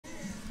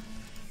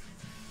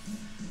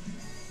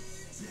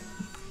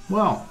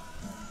Well,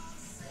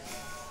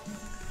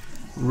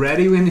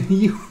 ready when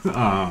you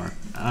are.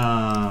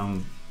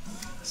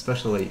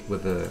 Especially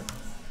with a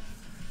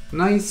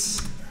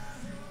nice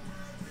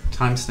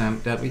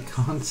timestamp that we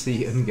can't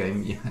see in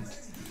game yet.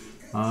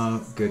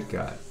 Oh, good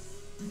God.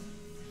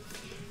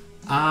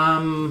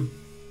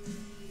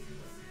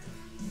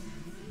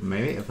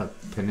 Maybe if I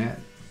pin it.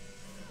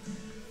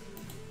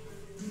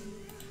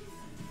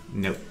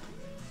 Nope.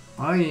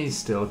 I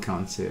still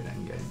can't see it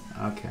in game.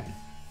 Okay.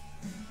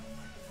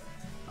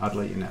 I'll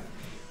let you know.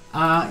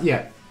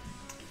 Yeah.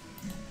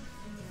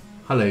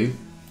 Hello,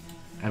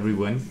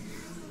 everyone,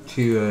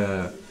 to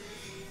a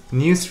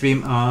new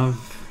stream of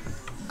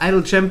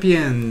Idle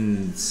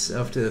Champions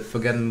of the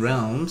Forgotten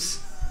Realms.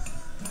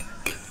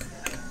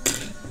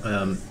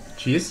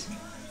 Cheers.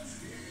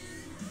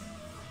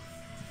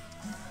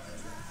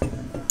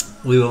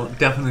 We will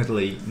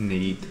definitely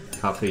need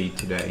coffee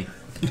today.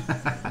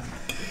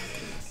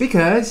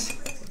 Because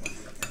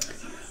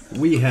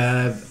we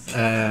have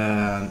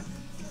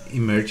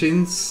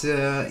Emergence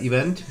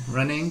event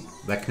running,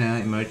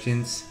 Vecna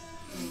Emergence.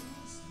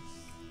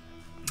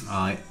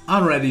 I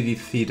already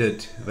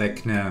defeated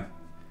Vecna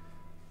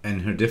in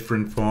her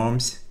different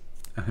forms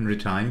 100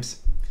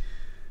 times.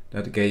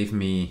 That gave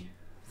me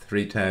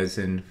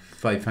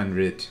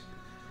 3,500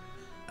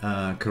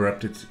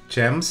 corrupted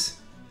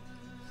gems.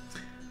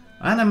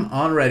 And I'm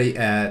already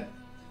at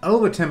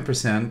over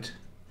 10%.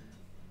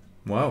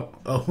 Wow,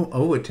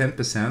 over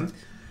 10%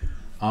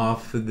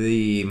 of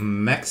the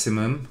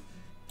maximum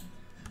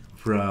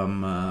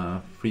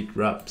from free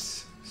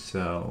drops.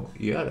 So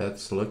yeah,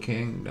 that's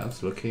looking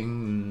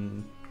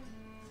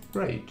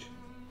great.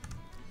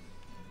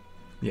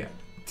 Yeah,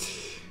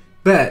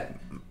 but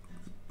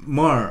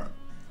more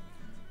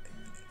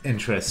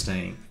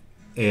interesting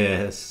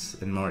is,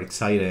 and more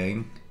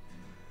exciting,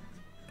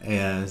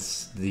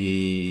 is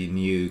the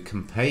new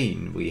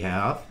campaign we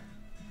have,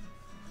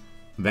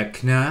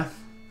 Vecna,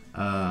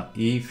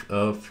 Eve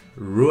of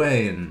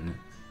Ruin.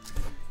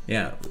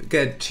 Yeah, we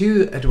got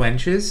 2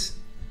 adventures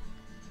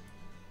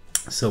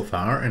so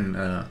far, and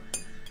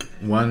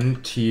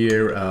 1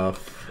 tier of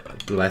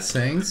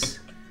blessings.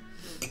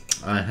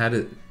 I had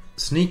a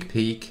sneak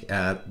peek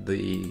at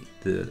the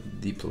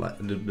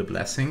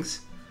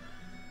blessings.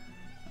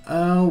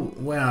 Oh,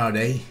 where are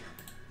they?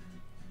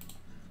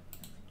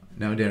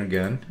 No, they're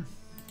gone.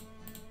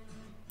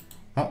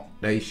 Oh,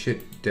 they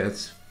should.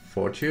 That's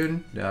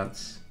fortune.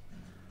 That's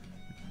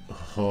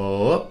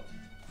hope.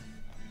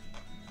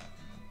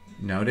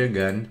 No, they're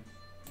gone.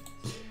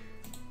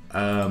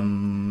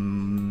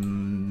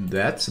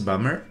 That's a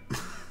bummer.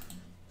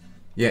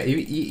 Yeah,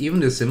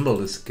 even the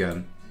symbol is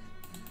gone.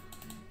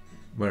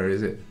 Where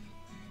is it?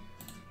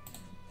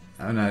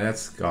 Oh no,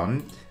 that's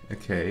gone.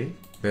 Okay,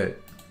 but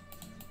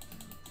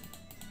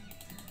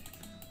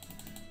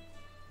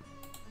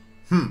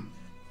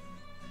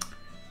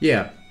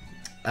yeah.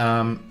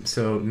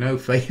 So no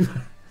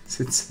favor,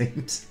 it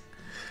seems.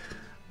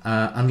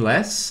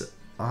 Unless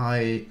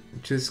I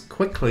just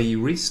quickly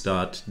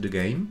restart the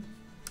game.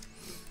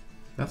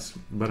 That's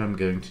what I'm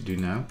going to do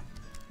now.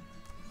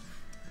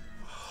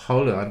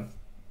 Hold on.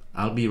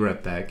 I'll be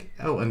right back.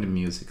 Oh, and the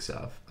music's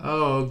off.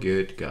 Oh,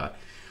 good God.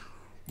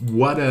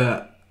 What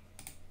a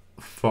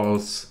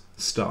false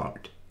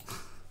start.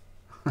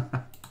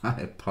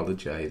 I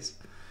apologize.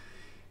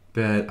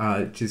 But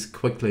I just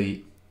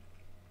quickly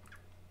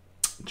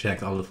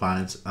check all the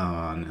files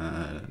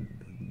on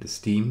the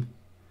Steam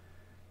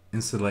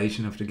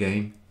installation of the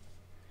game.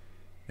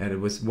 Yeah, there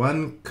was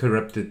 1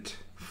 corrupted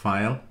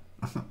file.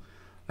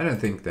 I don't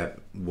think that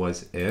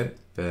was it,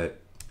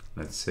 but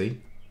let's see.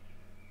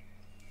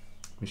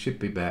 We should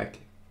be back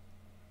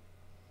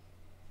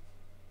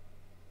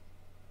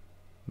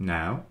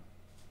now.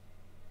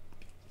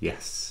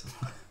 Yes.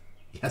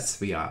 Yes,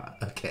 we are.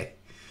 Okay.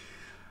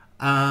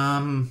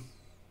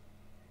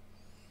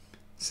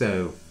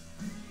 So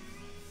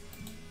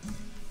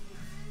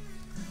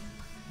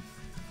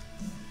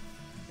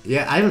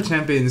yeah, Idle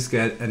Champions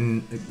get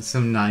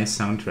some nice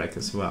soundtrack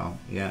as well.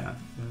 Yeah,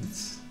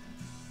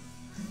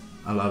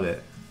 I love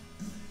it.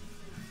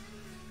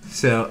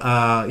 So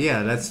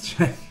yeah, let's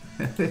check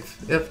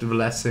if the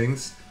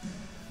blessings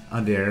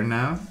are there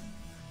now.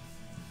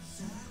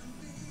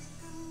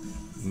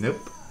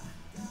 Nope.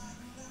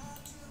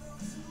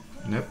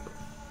 Nope.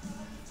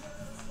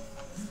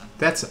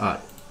 That's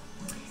odd.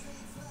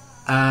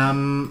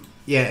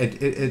 Yeah,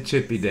 it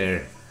should be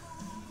there.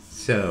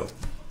 So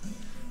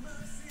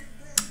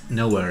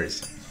no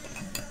worries.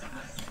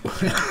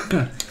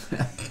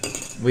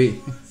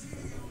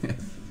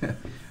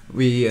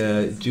 we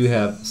do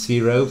have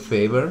 0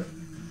 favor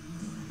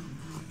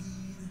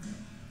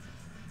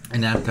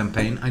in that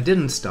campaign. I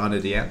didn't start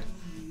it yet,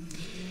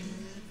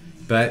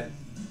 but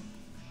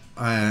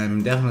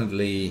I'm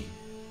definitely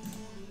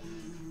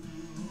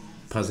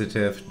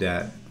positive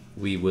that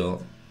we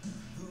will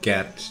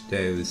get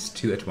those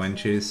 2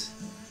 adventures,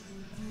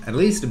 at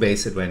least the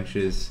base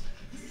adventures,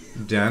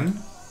 done.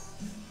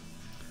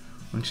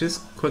 I'll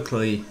just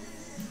quickly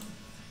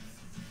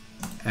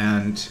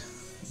end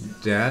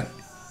that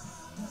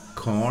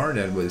core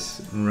that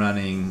was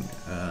running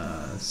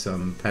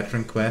some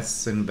patron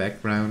quests in the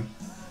background,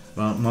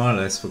 well, more or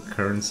less for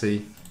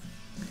currency,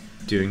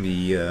 during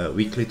the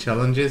weekly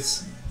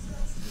challenges.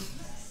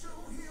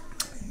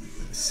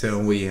 So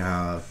we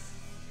have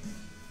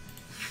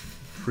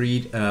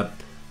freed up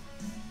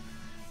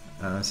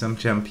some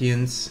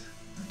champions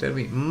that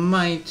we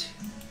might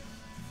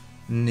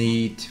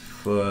need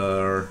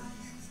for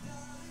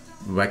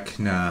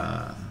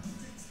Vecna.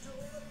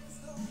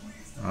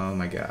 Oh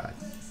my god.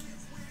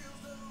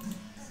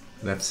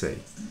 Let's see.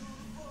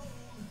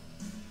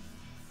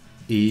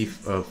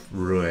 Eve of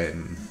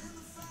Ruin.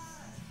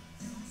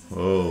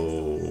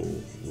 Oh,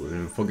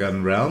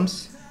 Forgotten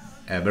Realms?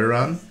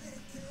 Eberron?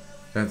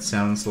 That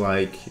sounds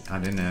like, I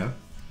don't know.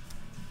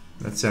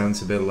 That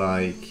sounds a bit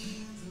like,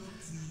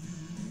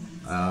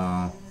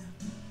 yeah,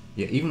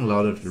 even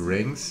Lord of the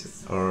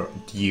Rings or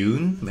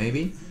Dune,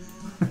 maybe.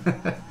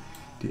 The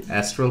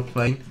Astral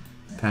Plane,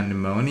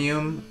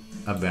 Pandemonium,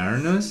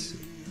 Avernus,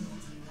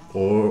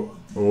 or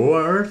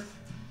Earth,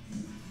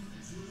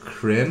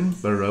 Kryn,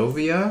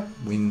 Barovia.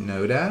 We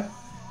know that.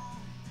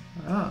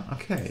 Oh,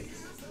 okay.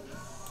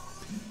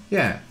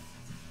 Yeah.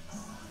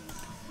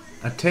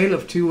 A Tale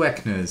of Two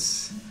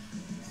Vecnas.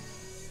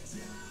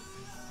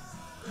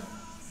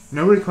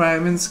 No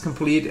requirements,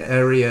 complete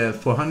area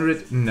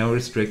 400, no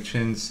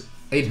restrictions,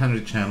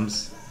 800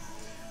 gems,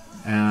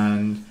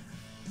 and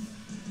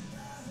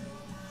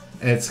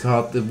it's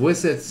called the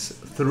Wizard's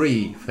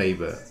 3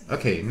 Favor.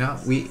 Okay, now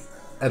we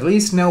at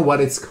least know what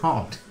it's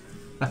called.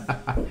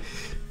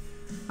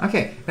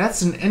 Okay,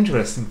 that's an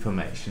interesting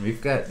formation.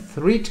 We've got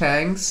 3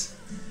 tanks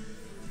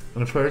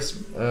on the first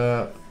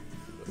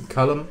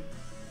column,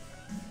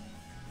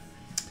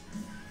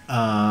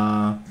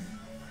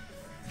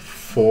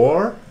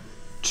 4,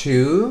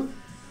 2,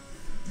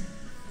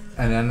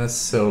 and then a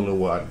solo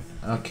one.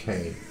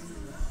 Okay,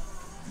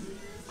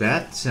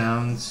 that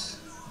sounds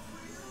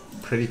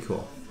pretty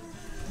cool.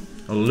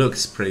 Or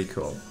looks pretty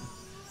cool.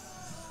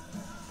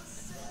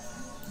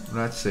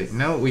 Let's see.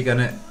 No, we're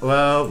gonna.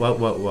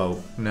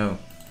 Whoa. No,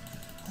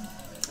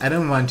 I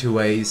don't want to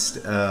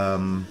waste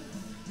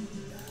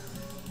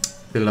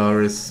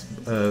Belarus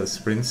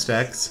sprint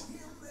stacks.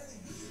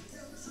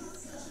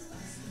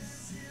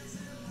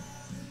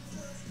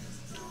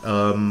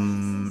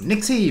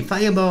 Nixie,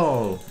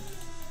 fireball!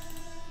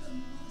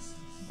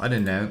 I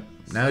don't know.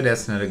 No,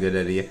 that's not a good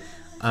idea.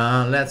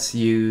 Let's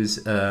use,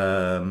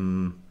 yeah,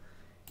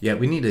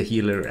 we need a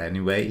healer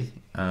anyway.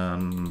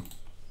 Anokira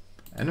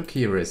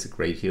is a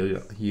great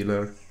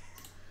healer.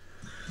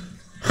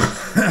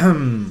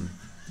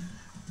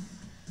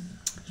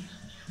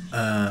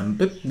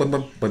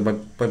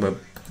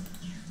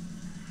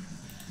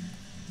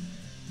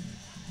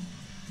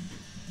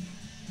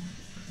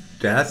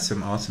 That's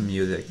some awesome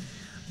music.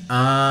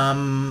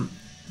 We're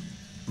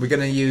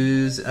gonna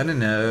use, I don't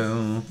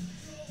know,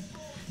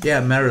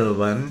 yeah, Meryl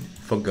one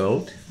for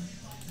gold.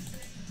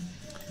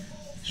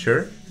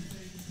 Sure.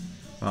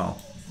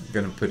 Well, I'm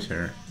gonna put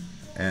her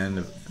in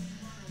the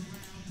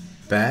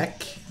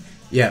back.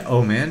 Yeah,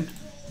 Omen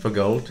for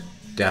gold,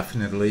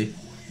 definitely.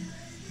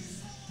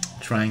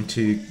 Trying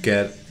to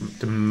get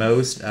the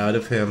most out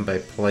of him by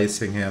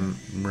placing him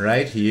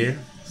right here,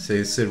 so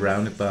he's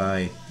surrounded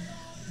by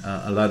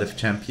a lot of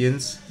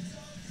champions.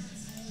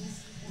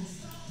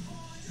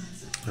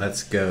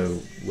 Let's go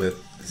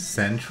with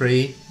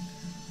Sentry.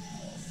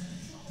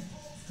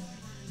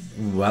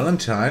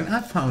 Valentine.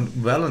 I found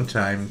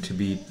Valentine to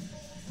be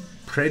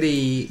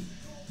pretty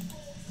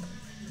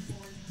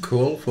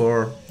cool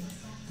for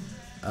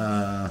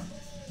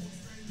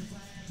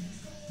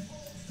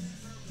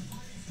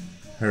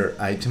her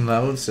item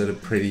levels that are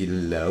pretty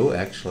low,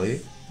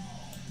 actually.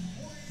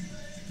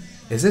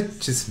 Is it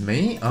just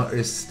me, or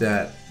is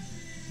the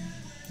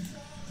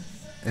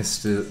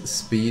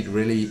speed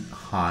really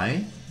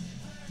high?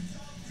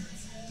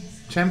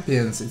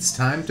 Champions, it's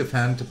time to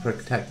fan the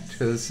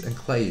Protector's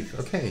Enclave.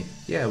 Okay,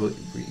 yeah, we're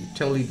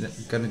totally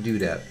gonna do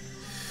that.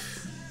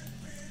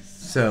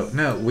 So,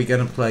 no, we're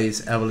gonna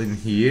place Evelyn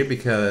here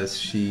because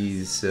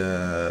she's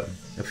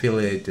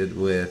affiliated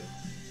with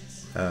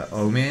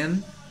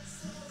Omen.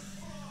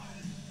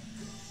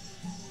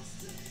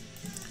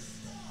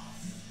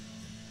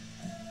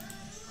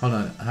 Hold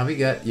on, have we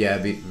got...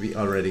 Yeah, we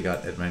already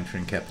got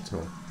Adventuring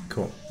Capital.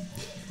 Cool.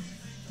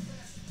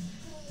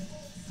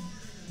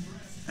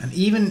 And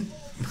even...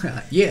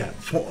 yeah,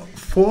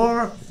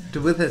 for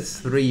the Wizard's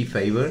 3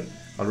 favor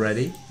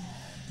already.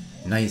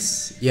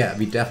 Nice. Yeah,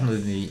 we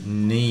definitely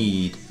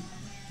need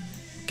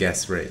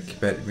Gasrick,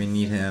 but we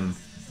need him...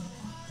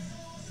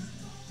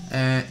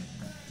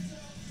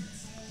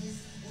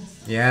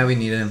 yeah, we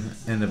need him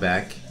in the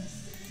back.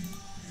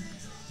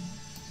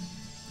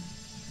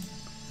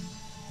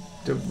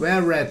 The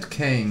Were-Rat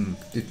King,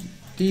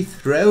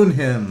 dethrone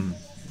him.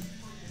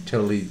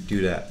 Totally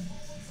do that.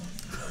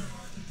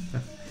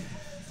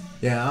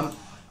 Yeah,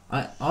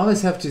 I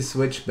always have to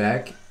switch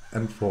back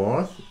and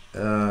forth.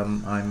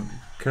 I'm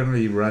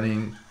currently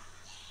running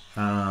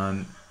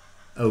on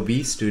OB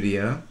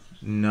Studio,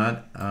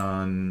 not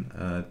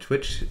on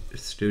Twitch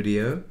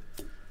Studio.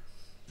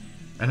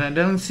 And I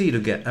don't see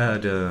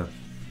the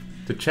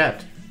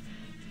chat.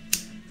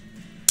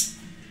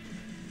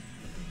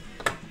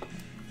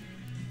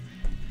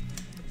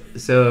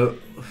 So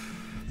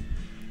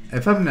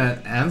if I'm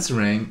not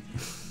answering,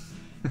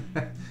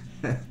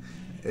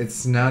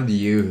 it's not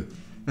you.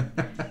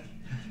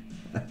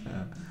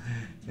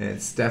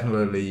 It's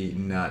definitely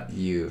not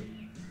you.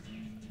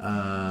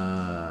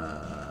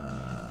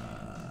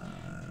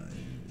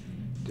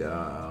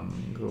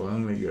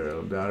 Lonely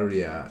Girl,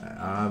 Daria,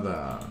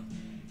 Ava.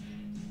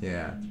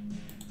 Yeah.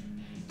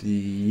 The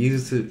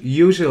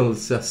usual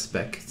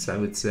suspects, I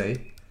would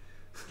say.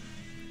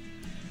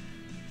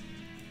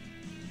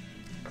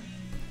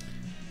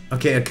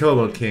 Okay, a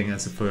Cobalt King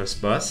as the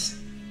first boss.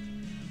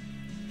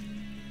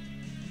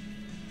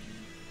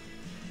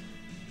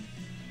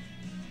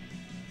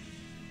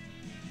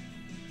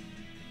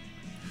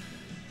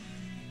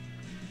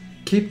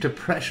 Keep the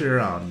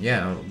pressure on.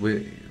 Yeah,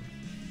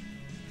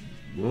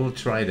 we'll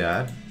try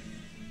that.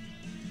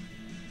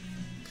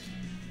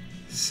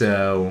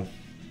 So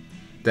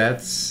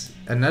that's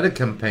another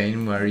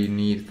campaign where you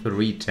need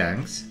 3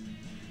 tanks.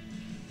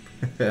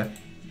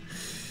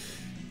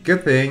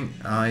 Good thing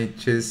I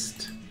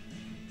just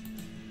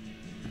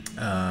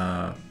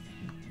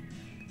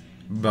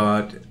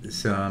bought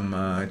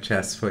some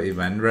chests for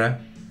Evandra,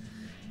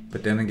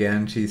 but then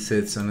again she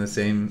sits on the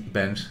same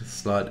bench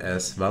slot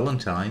as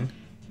Valentine.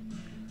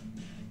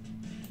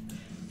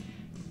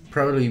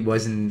 Probably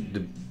wasn't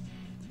the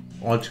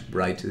ultra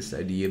brightest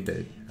idea,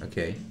 but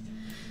okay.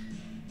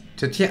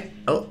 Tatiana,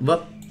 oh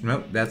what?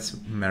 No, that's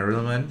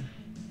Marilyn.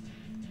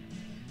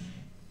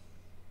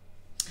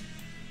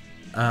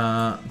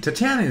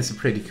 Tatiana is a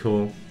pretty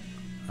cool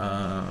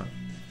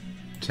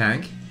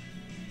tank.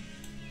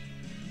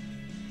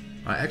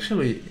 I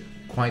actually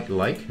quite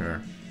like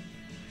her.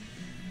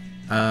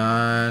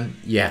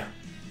 Yeah,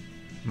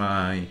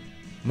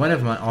 one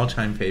of my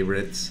all-time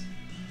favorites,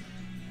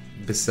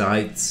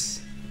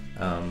 besides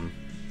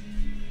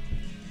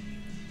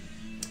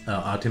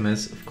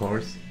Artemis, of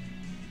course.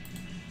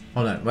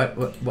 Hold on,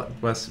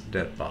 what was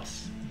that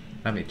boss?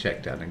 Let me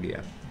check that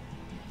again.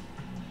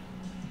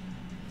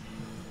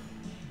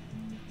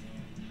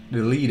 The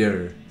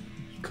leader,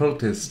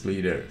 cultist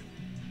leader.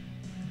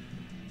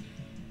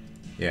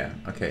 Yeah,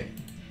 okay.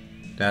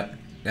 That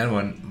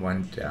one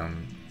went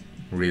down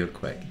real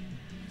quick.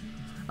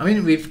 I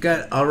mean, we've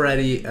got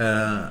already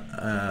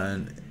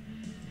a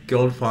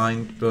gold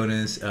find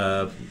bonus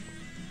of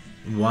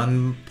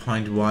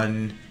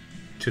 1.1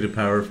 to the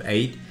power of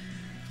 8.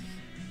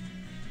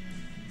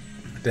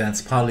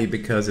 That's partly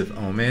because of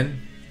Omen.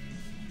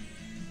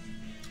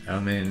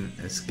 Omen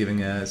is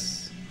giving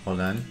us, hold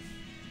on.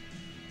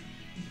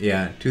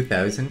 Yeah,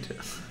 2000.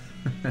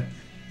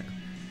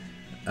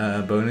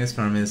 Bonus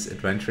from his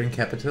adventuring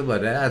capital,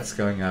 but that's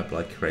going up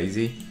like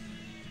crazy.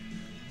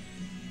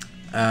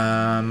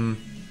 No,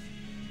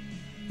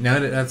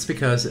 that's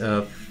because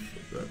of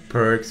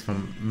perks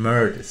from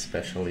Mert,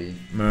 especially.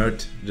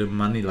 Mert, the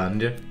money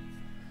lender.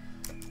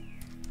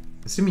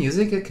 Is the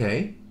music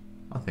okay?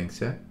 I think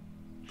so.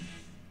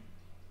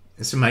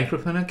 Is the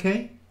microphone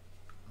okay?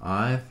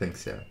 I think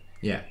so.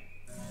 Yeah.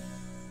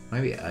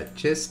 Maybe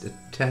just a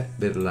tad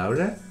bit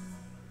louder.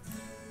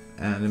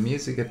 And the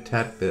music a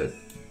tad bit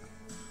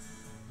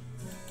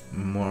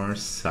more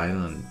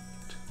silent.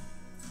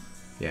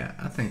 Yeah,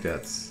 I think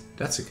that's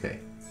okay.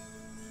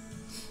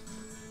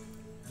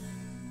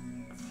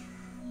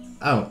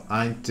 Oh,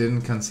 I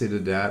didn't consider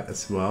that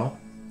as well.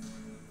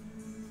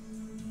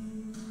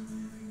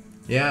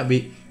 Yeah,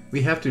 we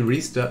have to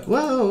restart.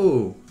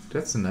 Whoa,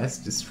 that's a nice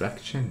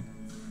distraction.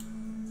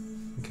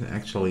 We can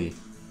actually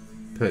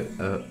put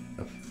a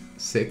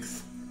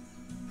 6th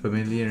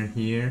familiar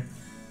here.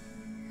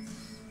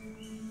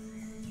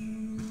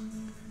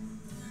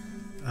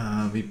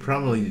 We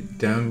probably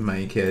don't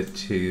make it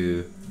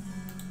to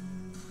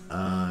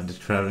the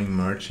traveling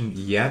merchant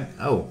yet.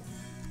 Oh,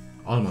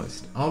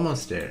 almost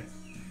there.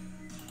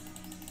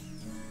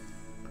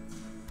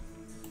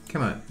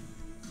 Come on,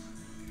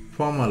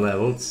 4 more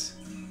levels.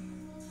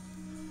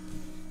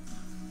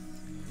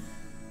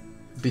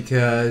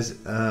 Because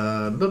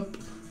boop,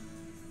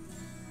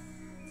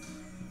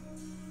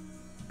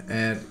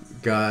 it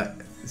got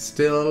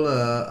still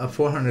a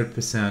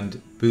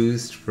 400%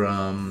 boost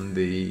from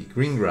the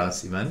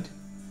Greengrass event.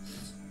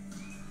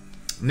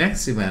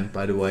 Next event,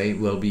 by the way,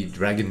 will be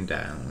Dragon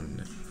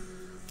Down.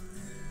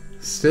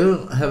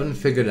 Still haven't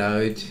figured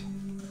out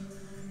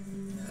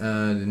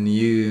the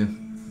new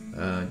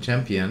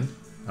champion,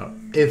 or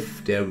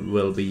if there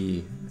will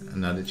be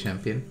another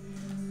champion.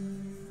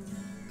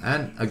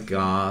 And a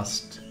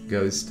Ghast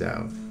goes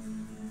down.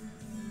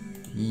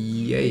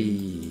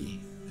 Yay!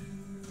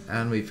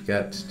 And we've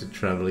got the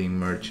traveling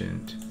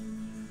merchant.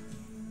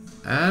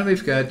 And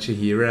we've got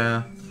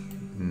Chihira.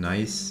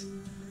 Nice.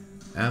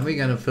 And we're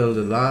gonna fill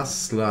the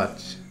last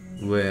slot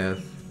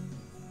with...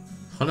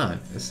 Hold on,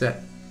 is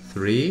that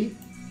 3,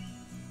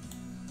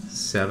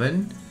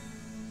 7,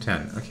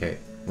 10? Okay,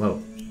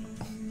 whoa.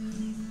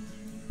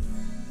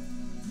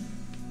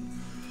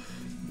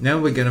 Now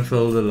we're gonna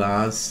fill the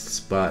last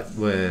spot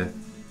with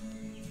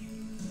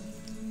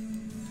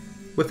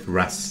with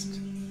rust,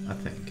 I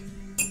think.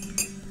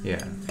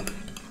 Yeah.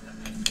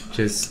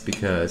 Just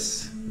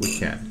because we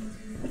can.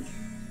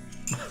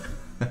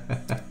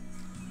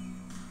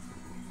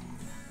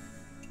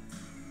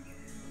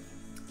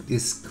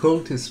 These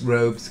cultist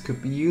robes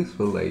could be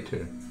useful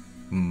later.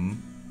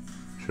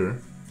 Sure.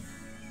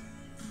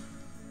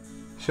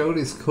 Show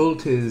this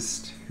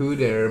cultist who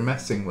they're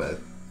messing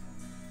with,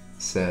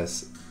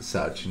 says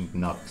Sergeant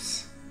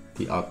Knox,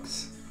 the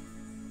Ox.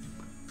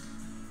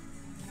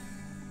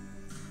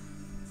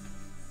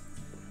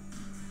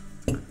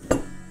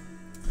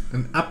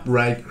 An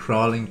upright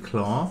crawling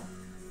claw.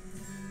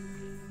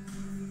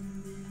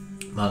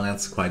 Well,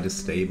 that's quite a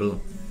staple,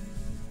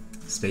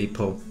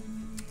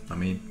 I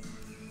mean,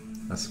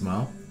 as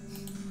well.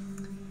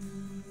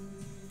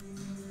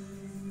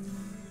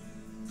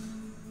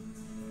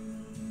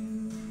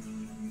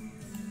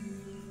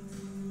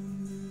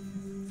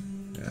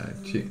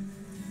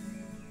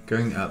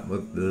 Going up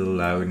with the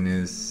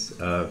loudness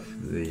of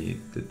the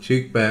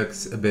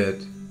jukebox a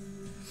bit.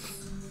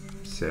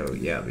 So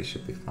yeah, we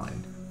should be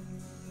fine.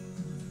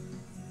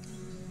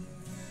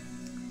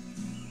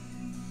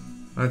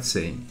 Let's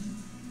see.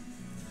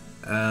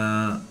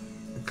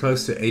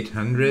 Close to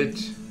 800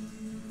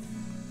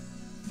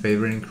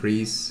 favor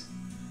increase.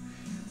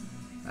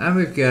 And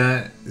we've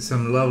got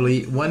some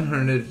lovely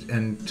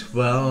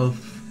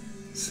 112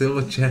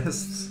 silver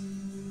chests.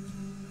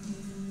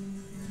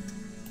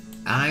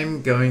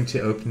 I'm going to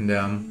open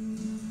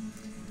them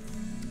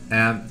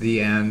at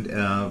the end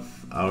of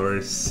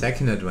our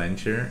second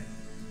adventure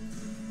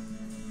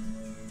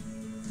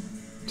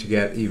to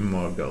get even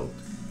more gold.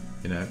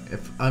 You know,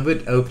 if I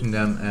would open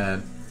them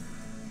at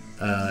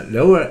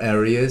lower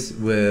areas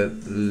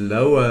with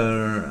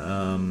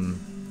lower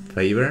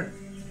favor,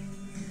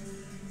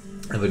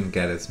 I wouldn't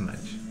get as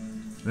much.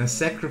 And a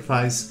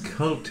sacrifice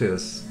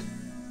cultist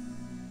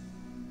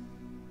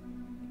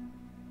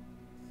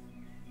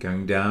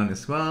going down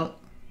as well.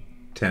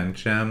 10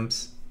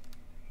 gems.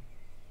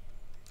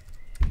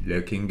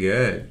 Looking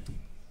good.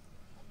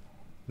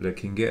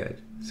 Looking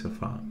good so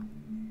far.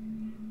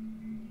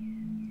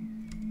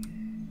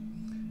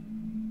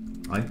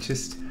 I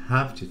just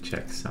have to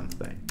check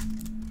something.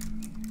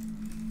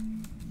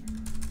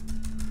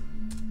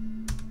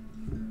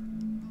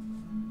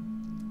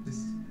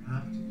 Just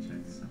have to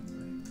check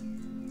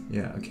something.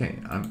 Yeah, okay,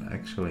 I'm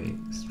actually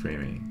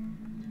streaming.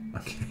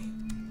 Okay.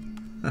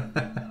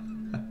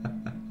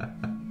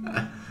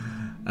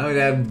 Oh,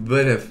 that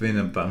would have been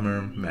a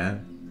bummer,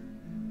 man.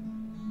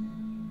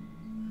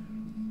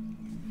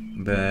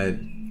 But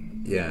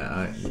yeah,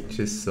 I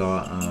just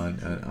saw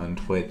on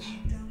Twitch,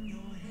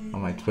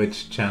 on my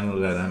Twitch channel,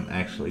 that I'm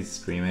actually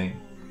streaming.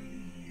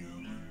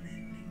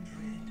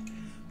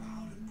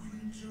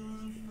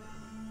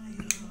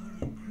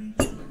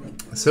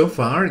 So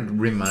far, it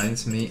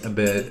reminds me a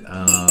bit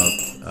of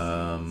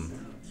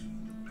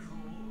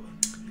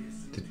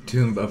the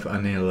Tomb of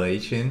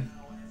Annihilation.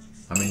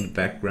 I mean,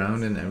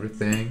 background and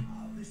everything.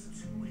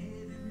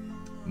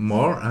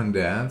 More on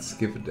that.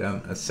 Give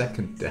them a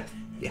second death.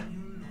 Yeah,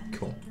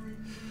 cool.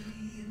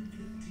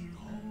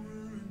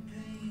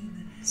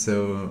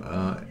 So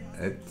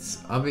it's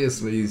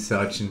obviously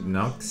Sergeant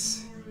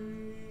Knox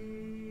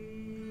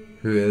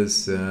who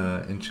is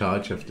in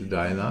charge of the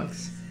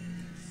dialogues.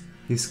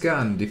 He's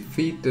gone.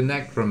 Defeat the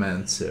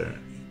Necromancer.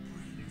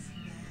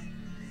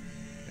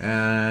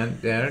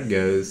 And there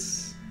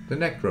goes the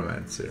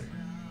Necromancer.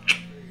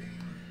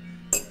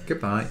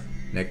 Goodbye,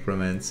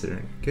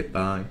 Necromancer.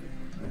 Goodbye.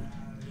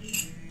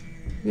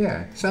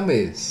 Yeah,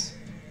 zombies.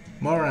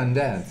 More on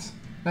that.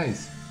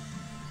 Nice.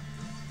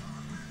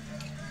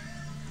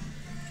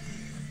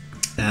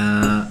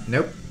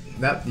 Nope.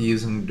 Not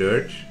using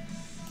dirt.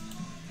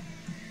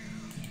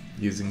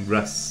 Using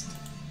rust.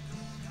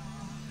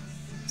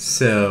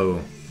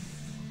 So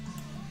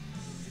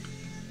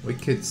we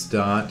could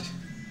start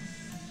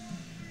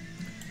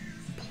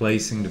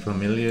placing the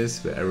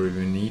familiars wherever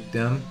we need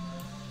them.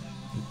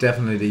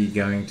 Definitely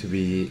going to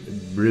be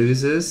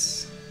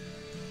bruises.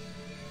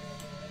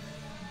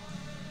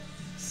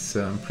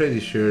 So I'm pretty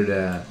sure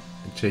that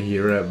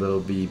Chahira will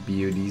be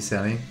BOD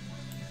selling.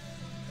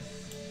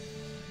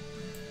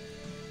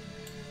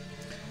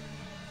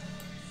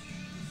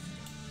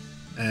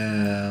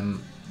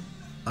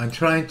 I'm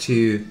trying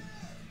to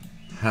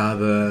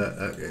have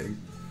a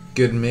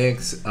good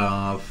mix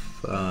of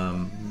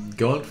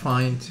gold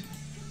find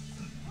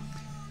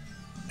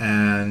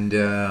and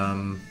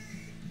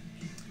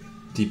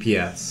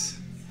DPS.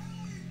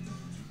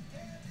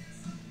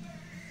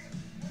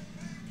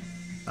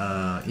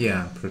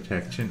 Yeah,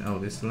 protection,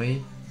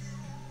 obviously.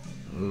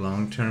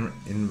 Long-term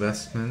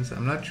investments.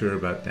 I'm not sure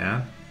about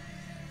that.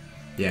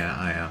 Yeah,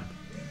 I am.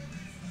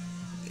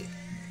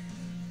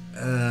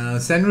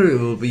 Senru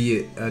will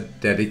be a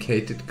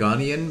dedicated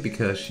Guardian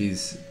because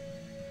she's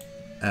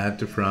at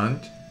the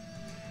front.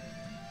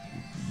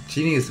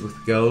 Genius with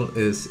Gold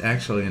is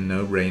actually a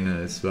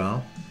no-brainer as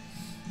well.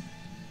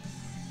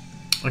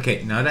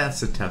 Okay, now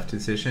that's a tough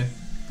decision.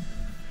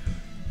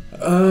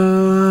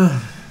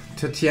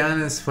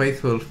 Tatiana's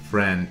faithful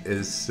friend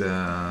is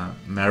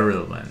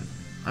Marilyn.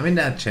 I mean,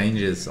 that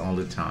changes all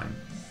the time.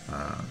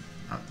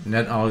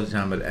 Not all the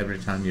time, but every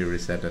time you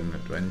reset an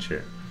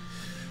adventure.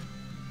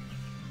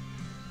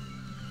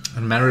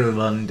 And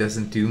Maryland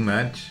doesn't do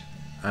much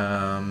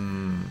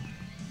in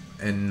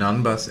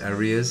non-boss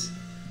areas.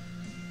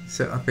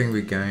 So I think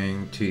we're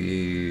going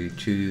to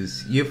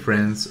choose your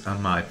friends are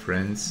my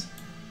friends.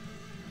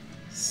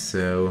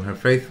 So her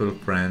faithful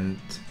friend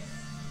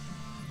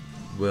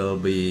will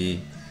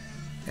be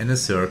in a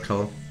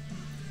circle.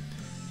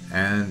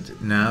 And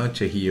now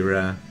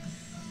Chihira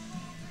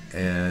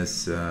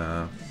is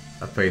a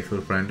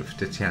faithful friend of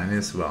Tatiana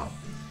as well.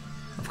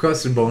 Of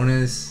course the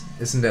bonus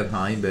isn't that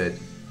high, but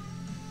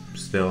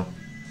still.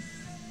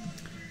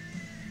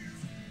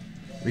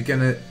 We're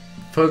gonna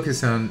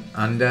focus on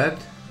undead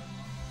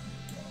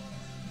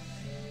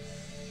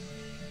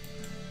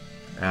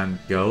and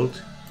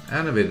gold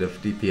and a bit of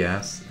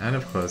DPS and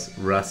of course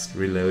Rust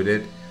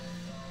reloaded,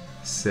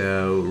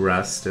 so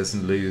Rust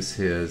doesn't lose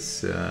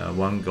his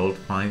one gold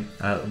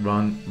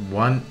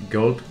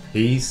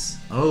piece.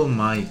 Oh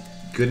my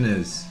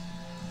goodness,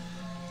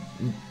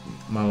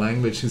 my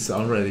language is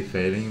already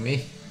failing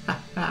me.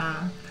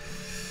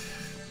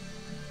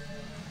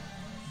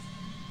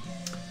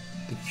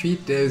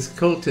 Defeat those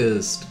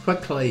cultists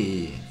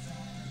quickly.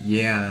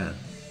 Yeah,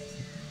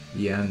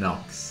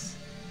 Nox.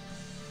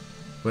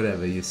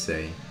 Whatever you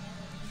say,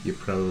 you're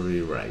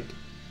probably right.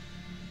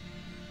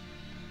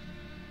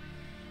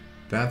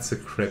 That's a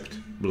crypt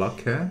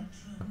blocker.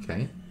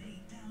 Okay.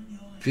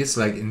 Feels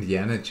like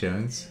Indiana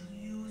Jones.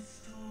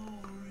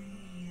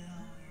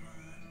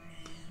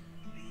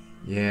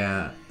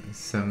 Yeah,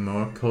 some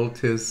more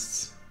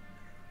cultists.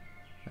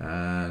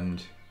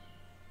 And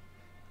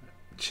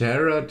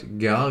Jarrod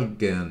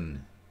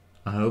Galgan.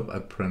 I hope I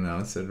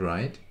pronounced it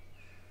right.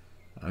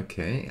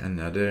 Okay,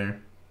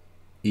 another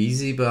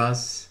easy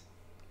boss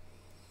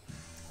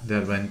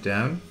that went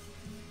down.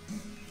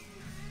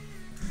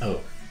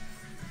 Oh.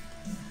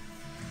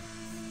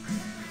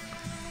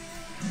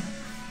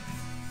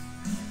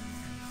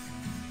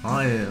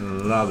 I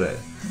love it.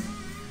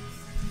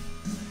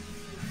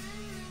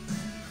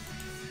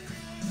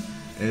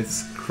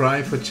 It's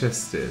Cry for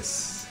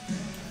Justice.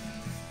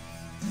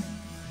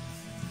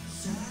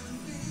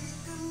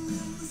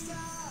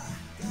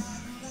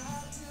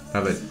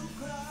 Love it.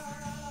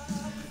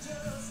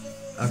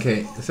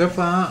 Okay, so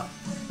far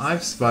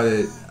I've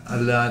spotted a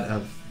lot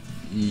of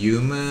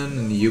human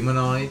and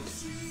humanoid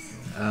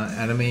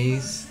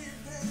enemies,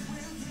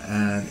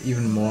 and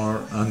even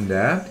more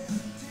undead.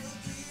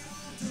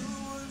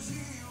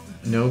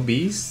 No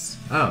beasts?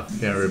 Oh,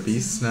 there are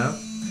beasts now.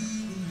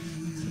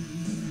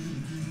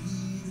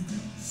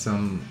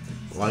 Some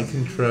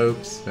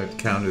lycanthropes that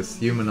count as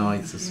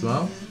humanoids as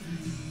well.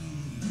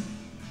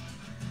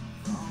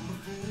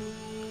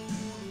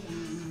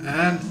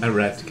 And a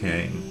red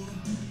king.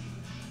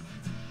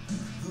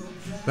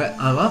 But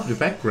I love the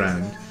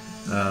background.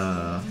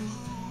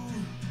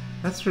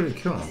 That's really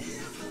cool.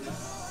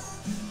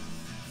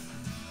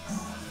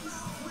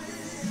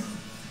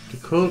 The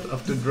Cult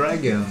of the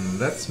Dragon.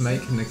 Let's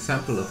make an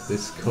example of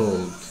this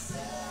cult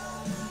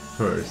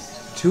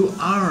first. 2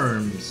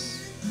 arms.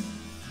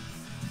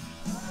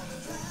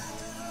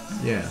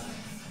 Yeah.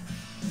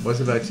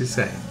 Was about to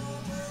say.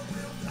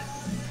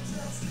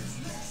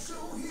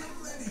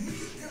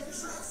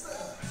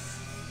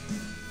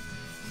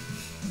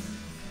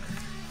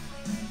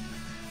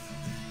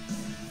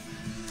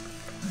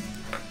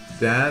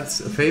 That's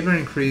a favor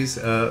increase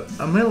of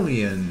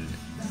 1,000,000.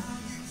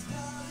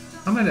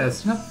 I mean,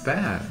 that's not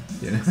bad,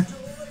 you know.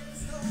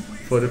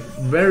 For the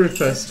very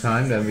first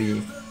time that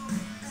we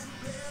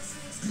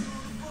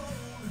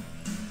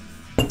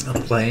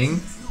are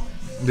playing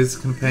this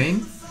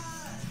campaign.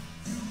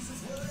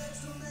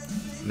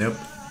 Nope.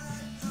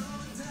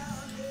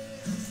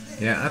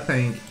 Yeah, I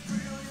think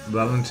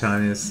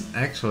Valentine is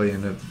actually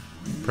in a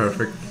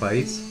perfect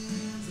place.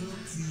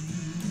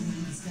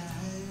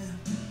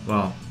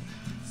 Well,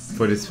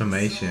 for this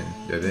formation,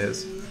 that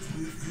is.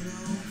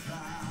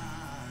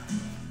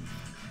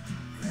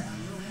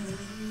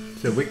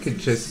 So we could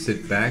just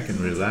sit back and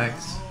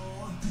relax.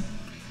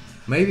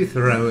 Maybe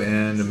throw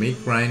in the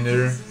meat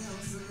grinder.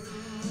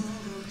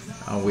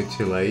 Are we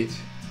too late?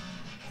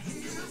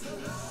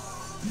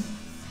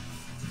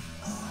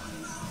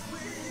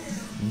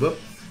 Boop.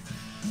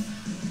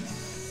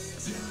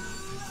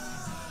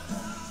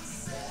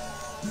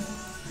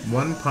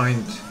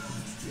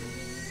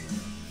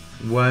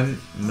 $1.1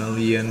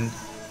 million.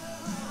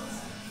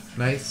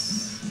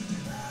 Nice.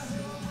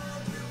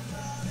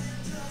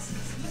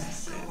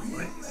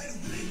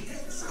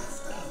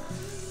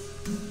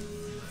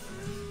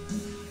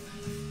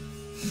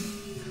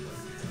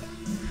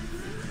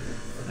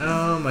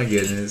 Oh my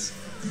goodness.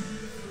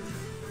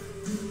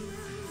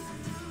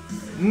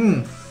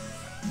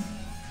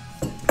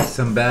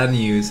 Some bad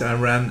news. I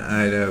ran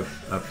out of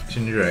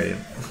ginger ale.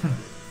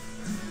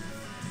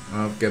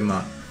 I've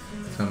got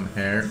some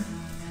hair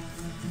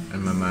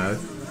in my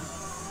mouth.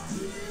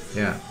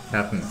 Yeah,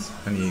 happens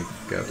when you've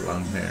got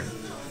long hair.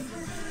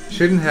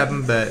 Shouldn't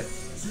happen, but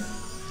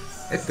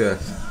it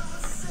does.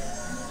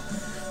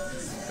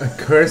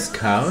 Cursed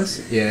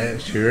cows? Yeah,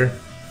 sure.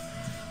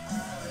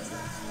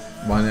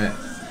 Why not?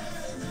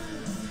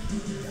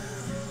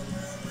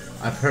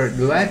 I've heard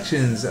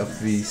legends of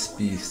these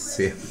beasts.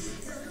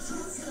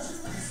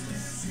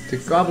 The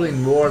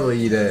Goblin War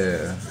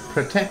Leader.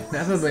 Protect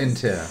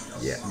Neverwinter.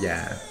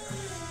 Yeah.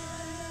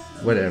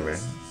 Whatever.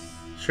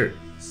 Sure.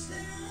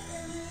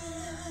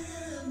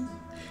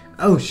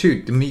 Oh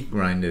shoot, the meat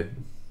grinder.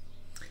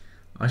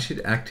 I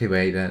should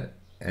activate that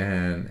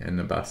in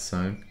the boss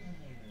zone.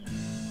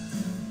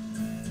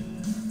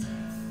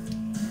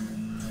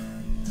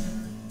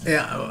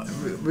 Yeah,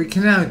 we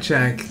can now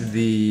check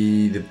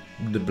the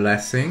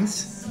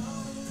blessings.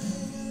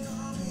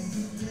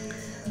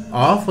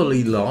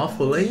 Awfully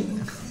lawfully.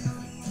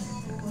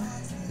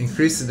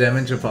 Increase the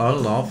damage of all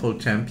lawful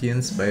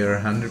champions by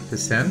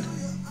 100%.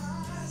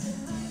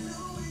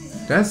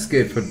 That's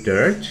good for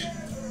Dirge.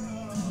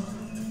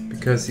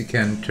 Because you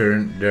can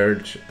turn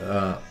Dirge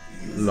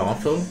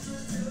lawful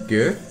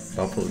good.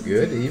 Lawful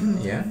good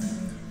even, yeah.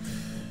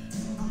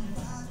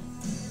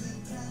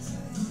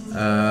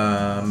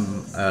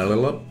 A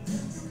little.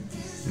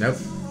 Nope.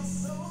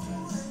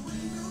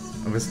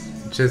 I was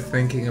just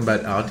thinking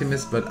about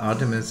Artemis, but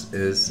Artemis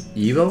is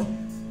evil.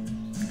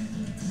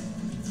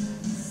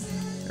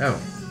 Oh,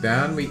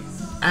 down we...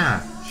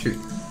 Ah, shoot.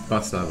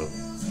 Boss level.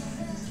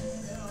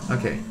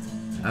 Okay.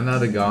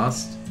 Another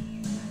Ghost.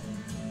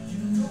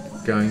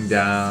 Going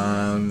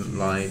down,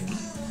 like,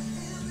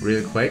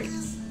 real quick.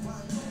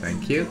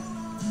 Thank you.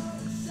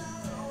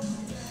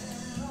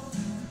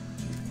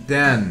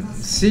 Then,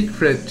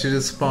 Secret to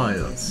the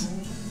Spoils.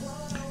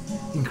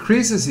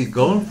 Increases your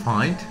gold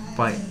find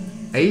by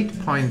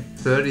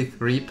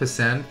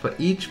 8.33% for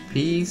each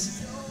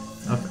piece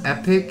of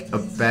epic or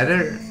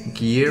better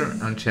gear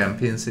on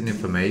champions in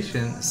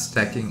information,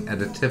 stacking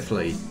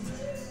additively.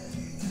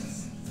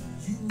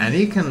 And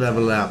you can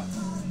level up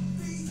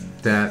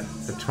that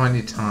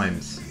 20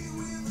 times.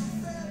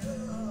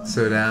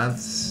 So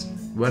that's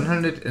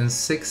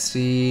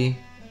 160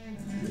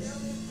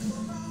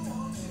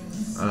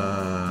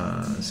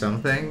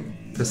 something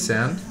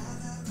percent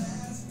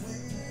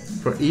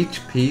for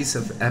each piece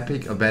of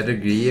epic or better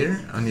gear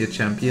on your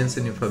champions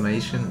in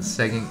information,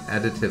 stacking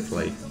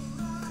additively.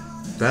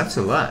 That's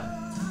a lot.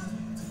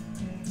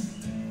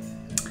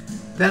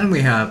 Then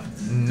we have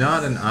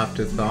not an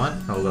afterthought.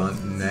 Hold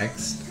on,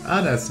 next.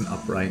 Ah, that's an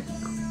upright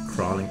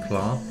crawling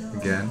claw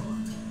again.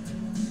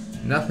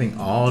 Nothing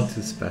all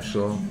too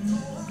special.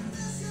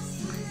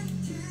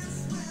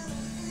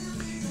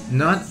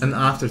 Not an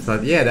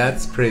afterthought. Yeah,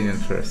 that's pretty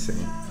interesting.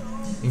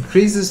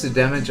 Increases the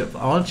damage of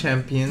all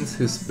champions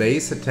whose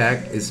base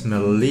attack is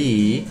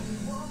melee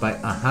by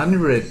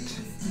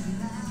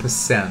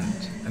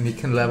 100%. And you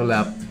can level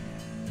up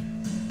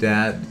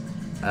that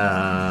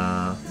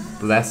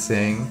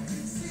blessing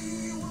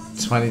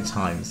 20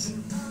 times.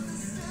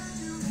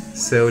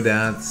 So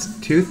that's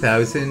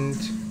 2000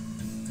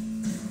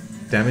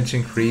 damage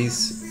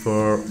increase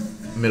for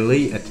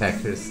melee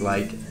attackers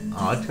like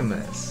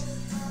Artemis.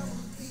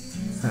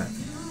 Huh.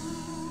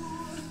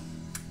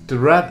 The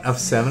Rod of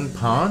 7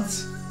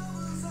 Parts.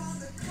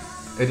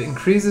 It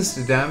increases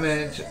the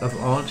damage of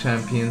all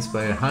champions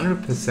by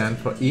 100%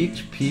 for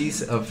each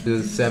piece of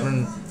the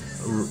 7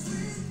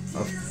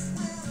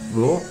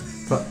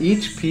 for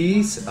each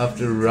piece of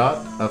the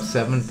Rod of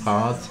 7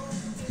 Parts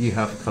you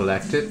have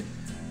collected.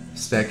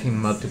 Stacking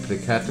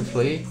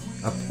multiplicatively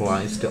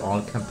applies to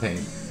all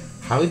campaigns.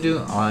 How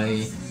do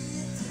I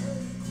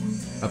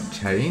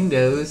obtain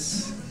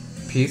those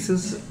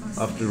pieces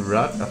of the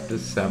Rod of the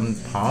 7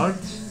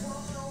 Parts?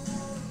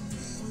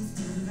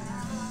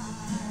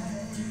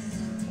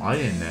 I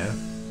don't know.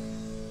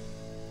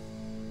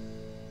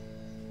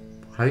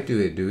 How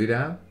do I do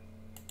that?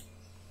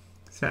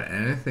 Is there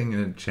anything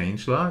in the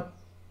changelog?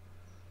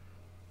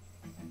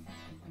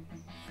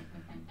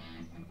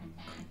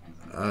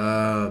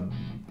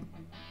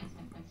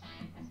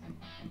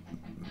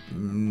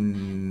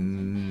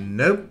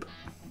 Nope.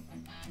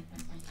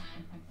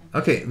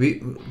 Okay,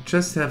 we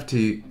just have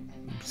to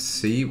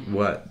see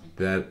what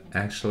that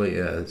actually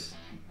is.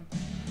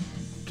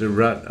 The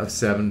Rod of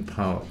 7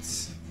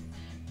 Parts.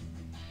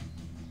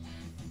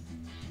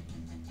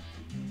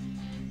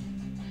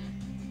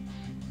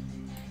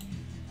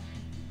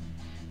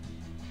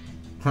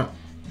 Huh.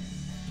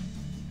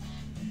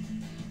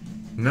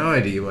 No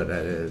idea what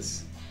that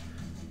is.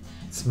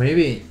 It's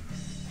maybe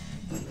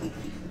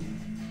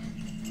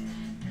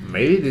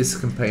this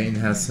campaign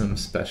has some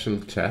special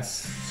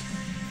chests.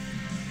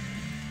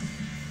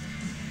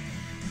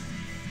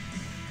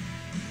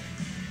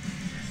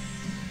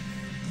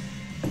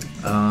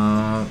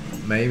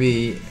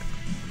 Maybe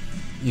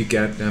you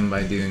get them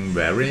by doing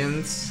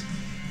variants.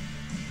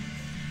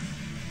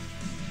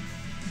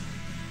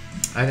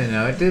 I don't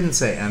know, it didn't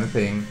say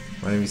anything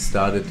when we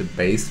started the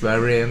base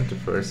variant, the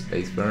first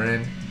base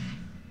variant.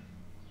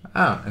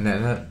 Oh, and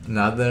then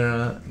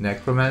another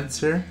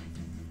necromancer.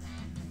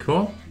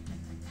 Cool.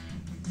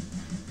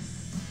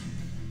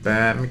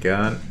 Bam,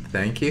 gun.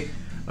 Thank you.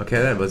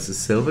 Okay, that was the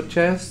silver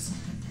chest.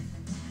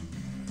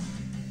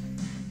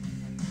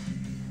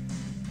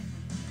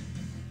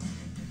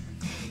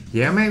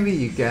 Yeah, maybe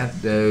you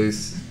get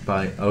those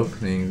by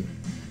opening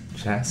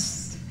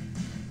chests.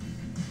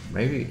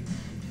 Maybe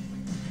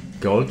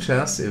gold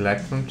chests,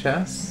 electrum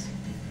chests,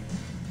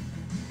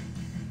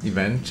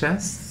 event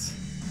chests.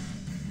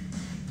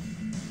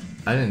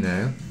 I don't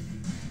know.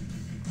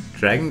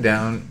 Dragon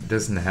Down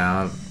didn't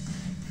have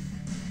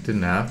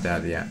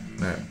that yet.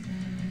 No,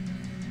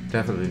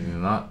 definitely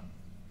not.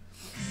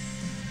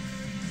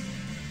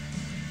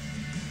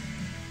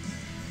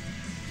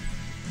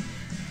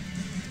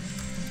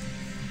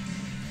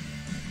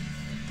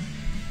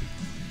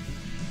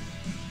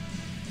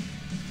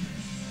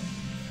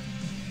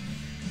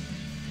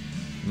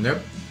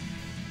 Nope.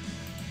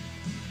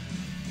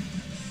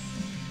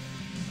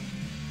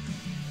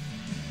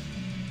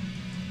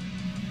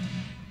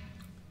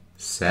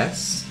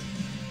 Cess?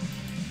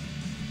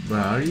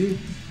 Where are you?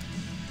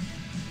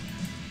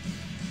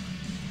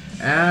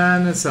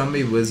 And a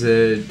zombie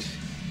wizard.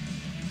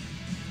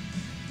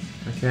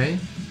 Okay.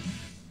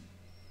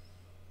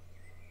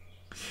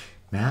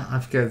 Man,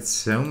 I've got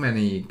so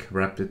many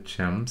corrupted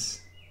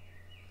gems.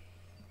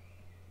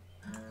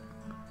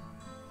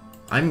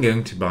 I'm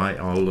going to buy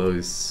all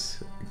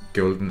those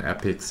golden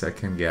epics I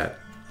can get.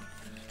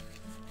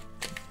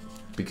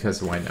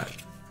 Because why not?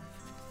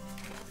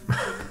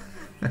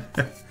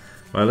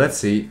 Well, let's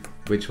see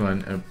which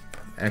one are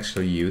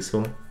actually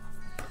useful.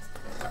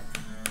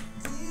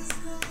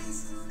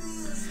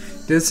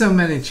 There's so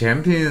many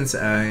champions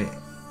I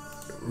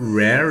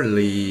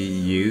rarely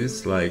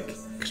use, like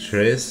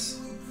Chris,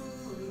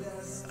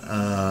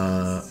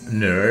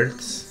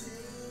 Nerds,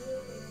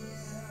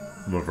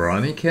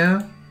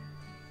 Veronica,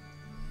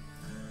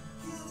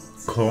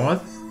 Cord.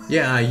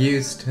 Yeah, I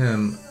used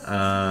him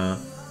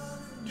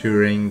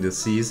during the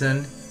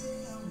season.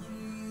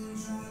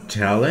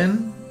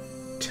 Talon?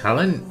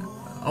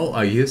 Oh,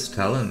 I used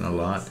Talon a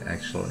lot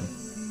actually.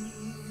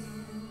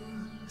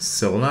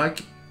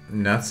 Solak,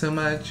 not so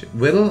much.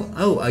 Whittle?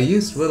 Oh, I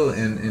used Whittle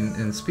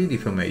in speedy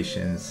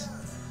formations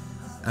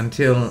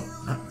until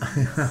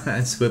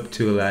I swapped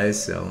to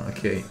Elias Cell.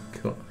 Okay,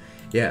 cool.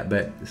 Yeah,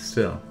 but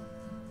still.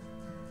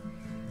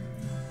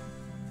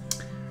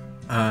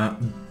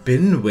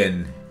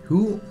 Binwin.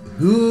 Who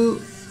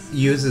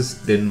uses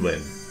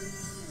Binwin?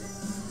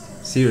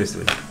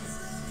 Seriously.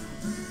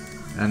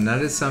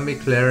 Another zombie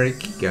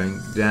cleric going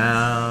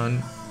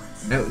down.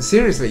 No,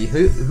 seriously,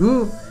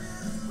 who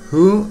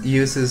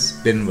uses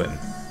Binwin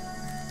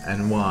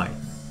and why?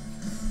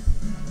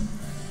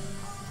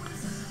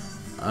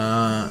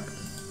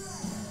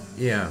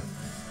 Yeah.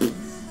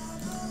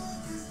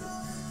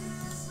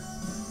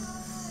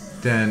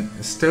 Then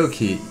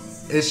Stokey,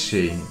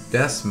 Ishi,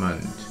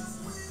 Desmond,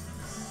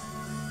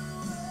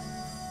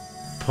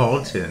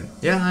 Paulton.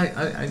 Yeah,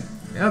 I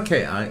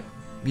okay, I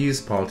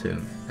use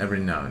Paulton every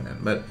now and then,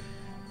 but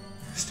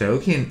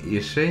Stokey and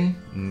Ishi,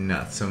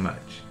 not so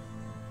much.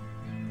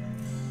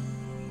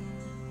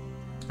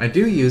 I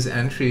do use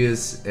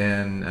Antrius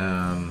in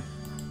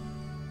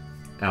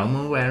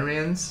Elmo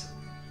variants.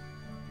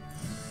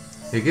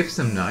 He gives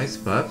some nice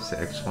buffs,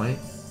 actually.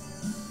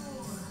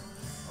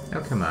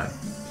 Oh, come on.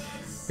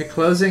 We're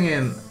closing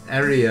in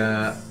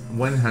area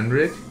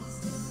 100.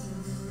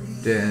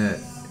 There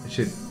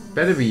should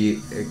better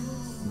be a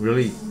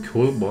really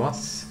cool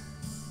boss.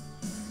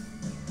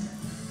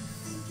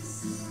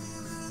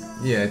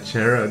 Yeah,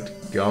 Gerard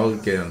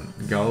Galgen.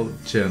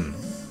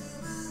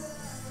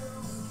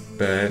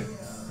 But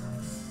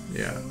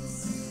yeah.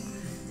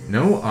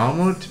 No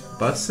armored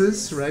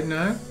bosses right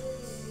now.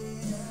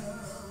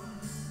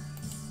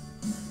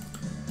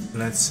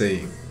 Let's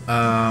see.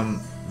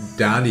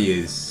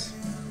 Darius.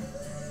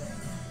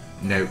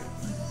 No.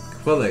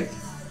 Quillig.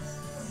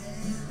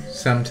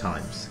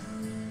 Sometimes.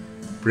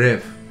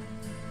 Briv.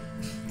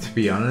 To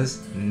be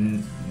honest,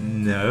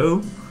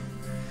 no.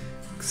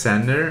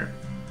 Xander.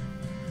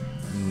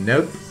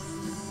 Nope.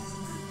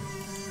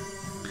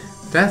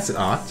 That's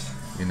odd,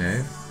 you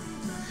know.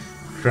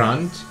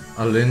 Grunt,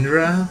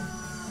 Alindra.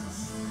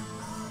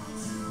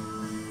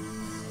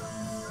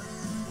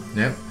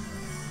 Nope.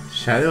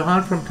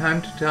 Shadowheart from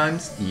time to time.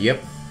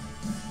 Yep.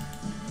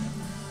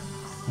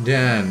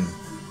 Then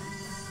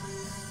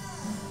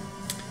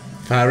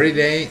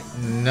Faraday,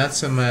 not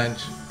so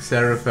much.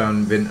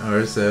 Xeraphon, Vin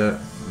Ursa,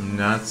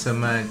 not so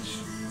much.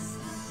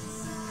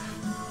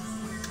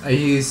 I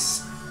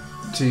used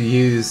to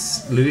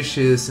use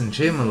Lucius and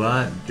Jim a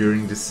lot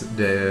during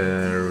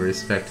their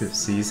respective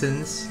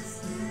seasons.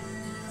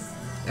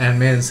 And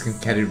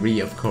Manskin category,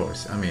 of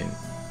course. I mean,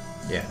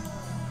 yeah.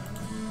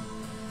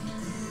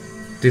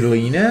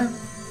 Delina?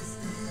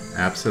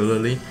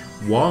 Absolutely.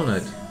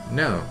 Walnut?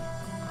 No.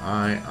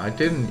 I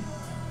didn't.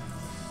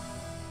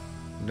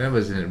 That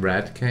was in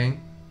Rat King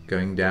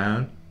going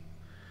down.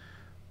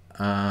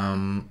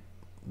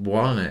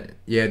 Walnut,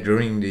 yeah,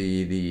 during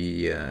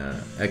the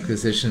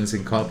Acquisitions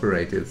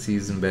Incorporated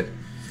season, but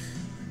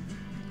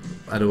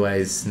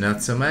otherwise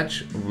not so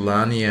much.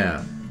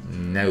 Vlania,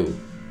 no.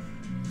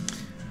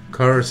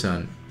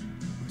 Corazon,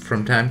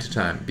 from time to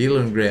time.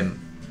 Beelan Grim,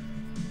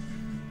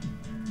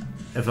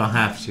 if I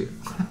have to.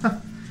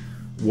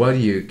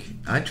 Wadyuk.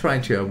 I try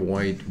to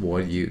avoid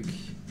Wadyuk.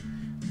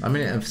 I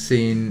mean, I've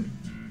seen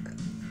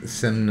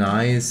some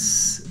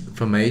nice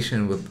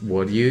formation with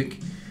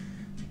Wadyuk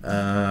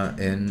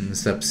in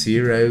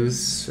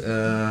Sub-Zero's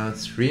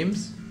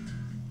streams.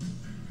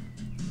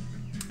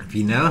 If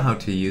you know how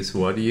to use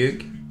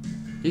Wadyuk,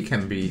 he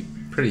can be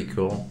pretty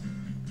cool.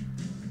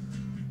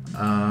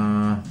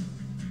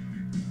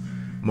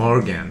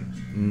 Morgan,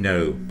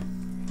 no.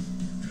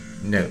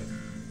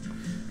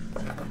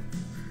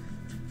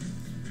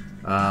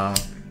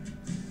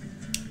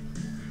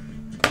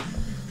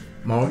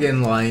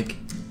 Morgan like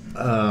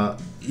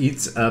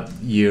eats up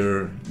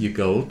your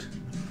gold.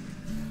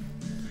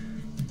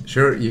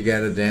 Sure, you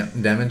get a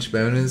damage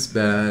bonus,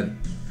 but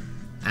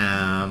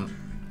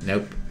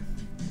nope,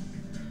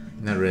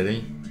 not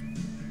really.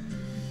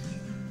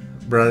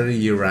 Brother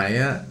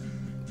Uriah.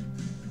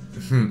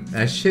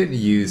 I should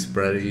use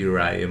Brother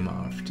Uriah more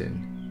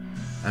often.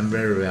 I'm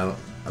very well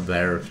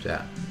aware of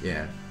that.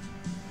 Yeah.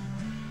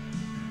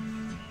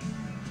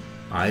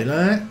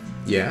 Isla?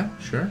 Yeah,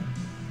 sure.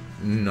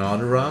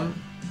 Nodorum?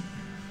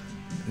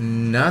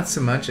 Not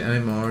so much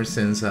anymore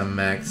since I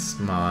maxed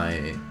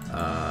my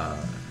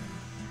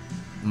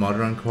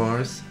modern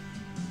cores.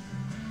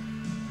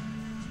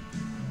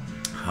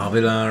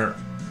 Havilar?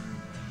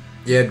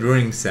 Yeah,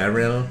 during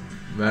several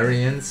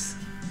variants.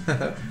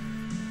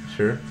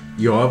 Sure.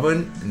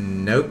 Yorvin?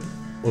 Nope.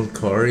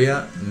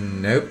 Ulcoria?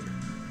 Nope.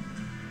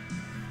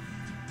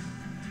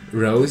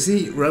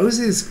 Rosie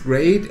is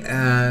great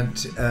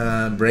at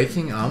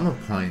breaking armor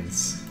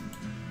points.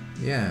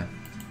 Yeah.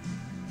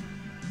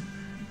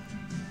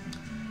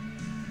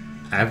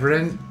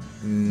 Averin?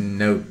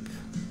 Nope.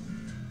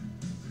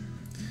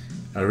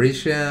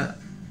 Arisha?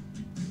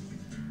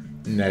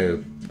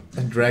 Nope.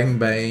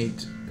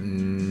 Dragonbait?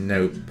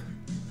 Nope.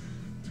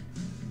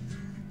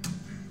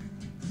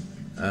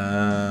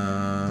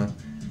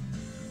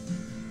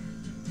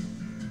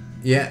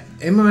 Yeah,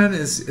 Imoran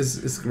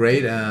is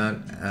great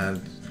at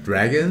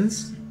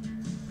dragons.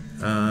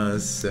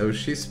 So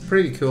she's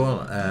pretty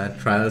cool at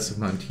Trials of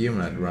Mount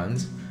Tiamat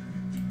runs.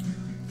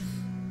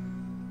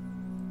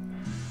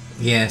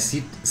 Yeah,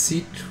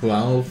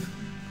 C12.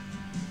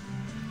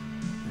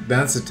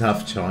 That's a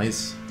tough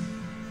choice.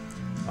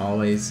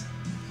 Always.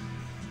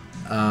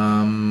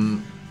 I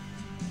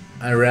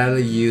rather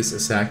use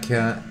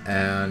Asaka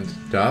and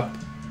Dop.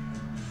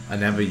 I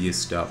never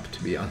use Dop,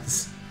 to be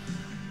honest.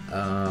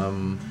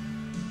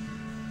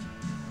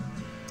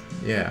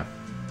 Yeah.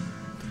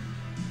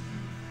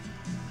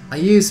 I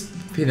use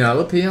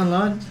Penelope a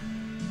lot,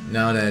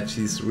 now that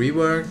she's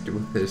reworked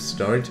with her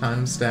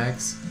storytime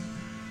stacks.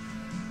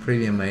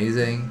 Pretty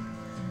amazing.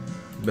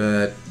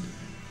 But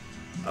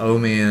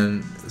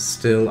Omen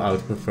still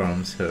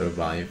outperforms her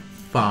by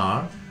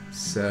far,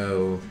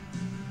 so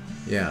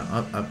yeah,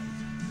 I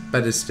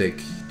better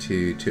stick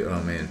to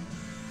Omen.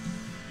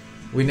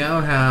 We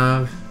now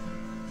have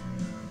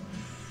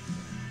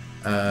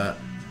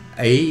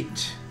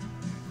 8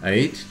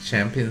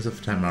 champions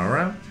of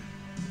Tamara,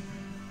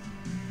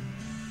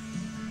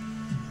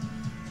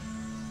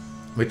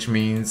 which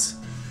means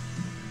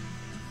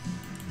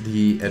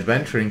the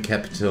adventuring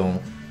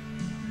capital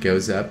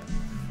goes up.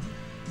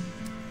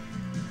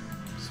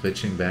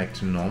 Switching back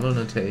to normal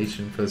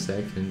notation for a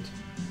second,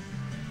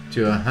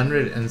 to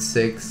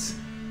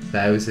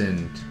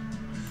 106,000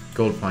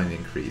 gold point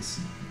increase.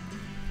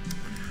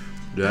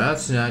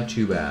 That's not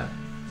too bad,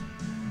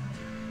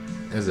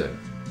 is it?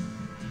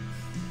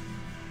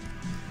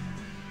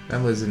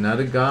 That was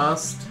another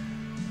Ghost.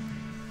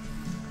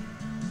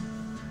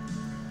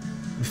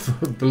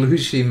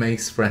 Belushi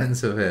makes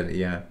friends of it,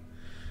 yeah.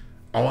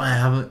 Oh,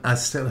 I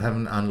still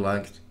haven't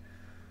unlocked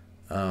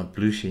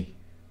Belushi.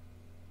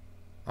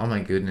 Oh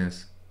my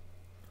goodness.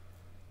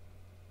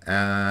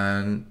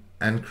 And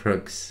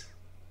Crux.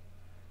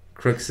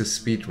 Crux's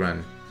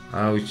speedrun.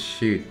 Oh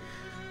shoot.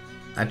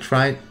 I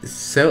tried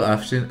so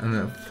often and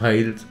I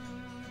failed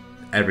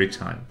every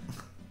time.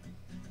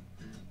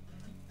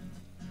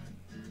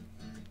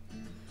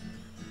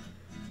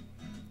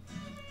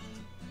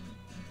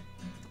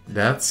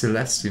 That's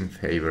Celestian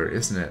favor,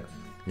 isn't it?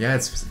 Yeah,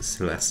 it's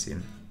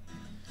Celestian.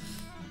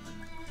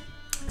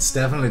 It's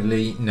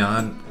definitely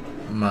not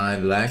my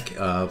lack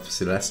of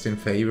Celestian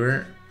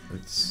favor.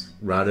 It's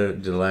rather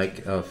the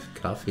lack of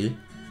coffee.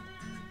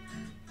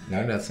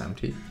 No, that's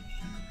empty.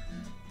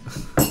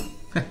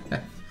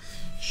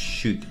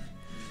 Shoot.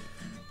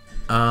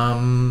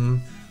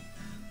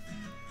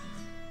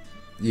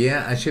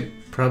 Yeah, I should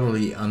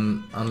probably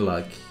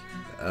unlock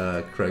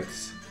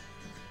Crux.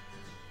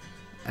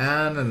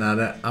 And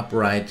another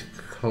upright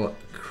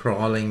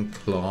crawling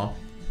claw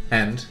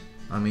hand,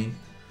 I mean,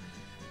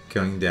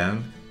 going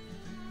down.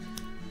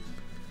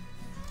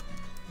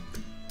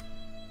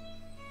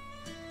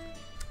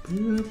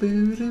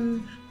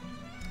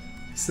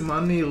 It's the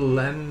money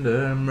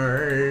lender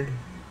murd.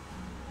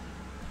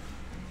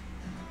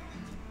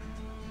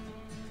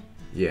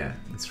 Yeah,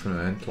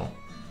 instrumental.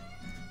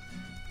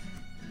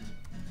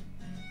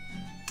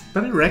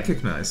 But I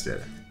recognized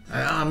it.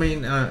 I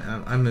mean,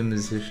 I'm a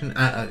musician.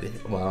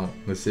 Well,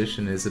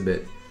 musician is a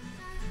bit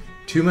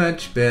too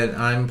much, but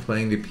I'm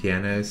playing the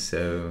piano,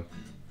 so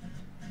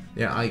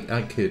yeah,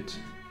 I could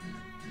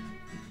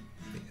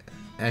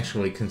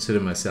actually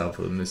consider myself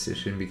a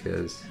musician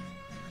because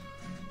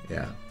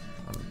yeah,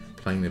 I'm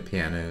playing the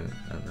piano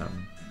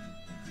and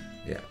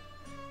yeah.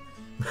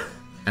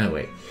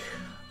 Anyway,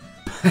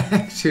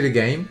 back to the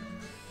game.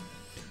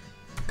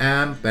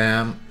 And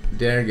bam,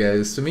 there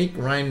goes the meat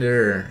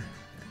grinder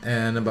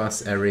and a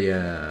boss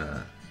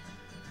area.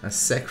 A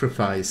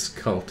sacrifice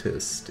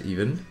cultist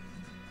even.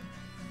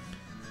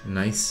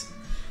 Nice.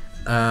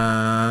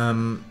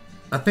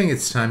 I think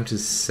it's time to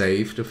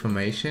save the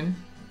formation.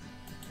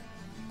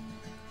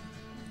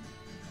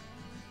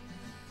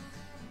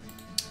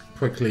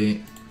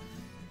 Quickly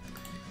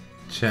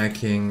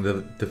checking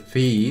the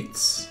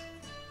defeats.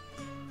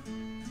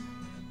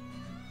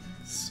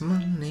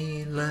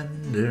 Money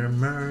lender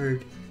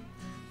murd.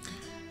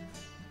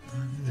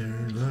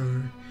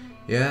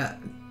 Yeah.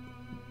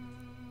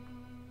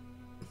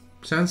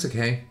 Sounds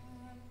okay.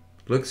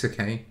 Looks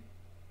okay.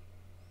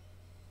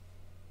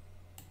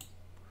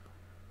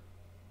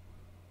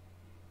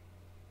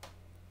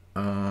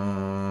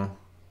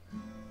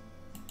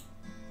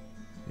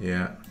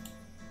 Yeah.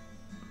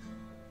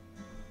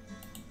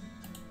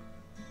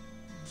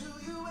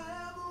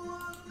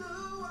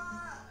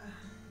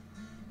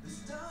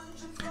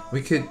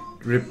 We could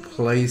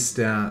replace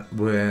that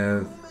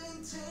with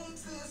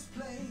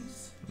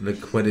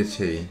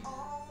liquidity.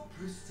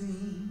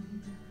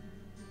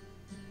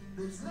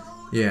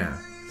 Yeah,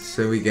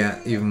 so we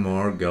get even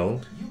more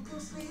gold.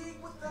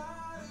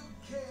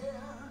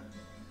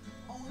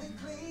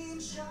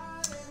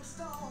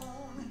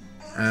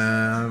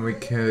 We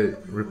could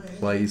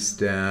replace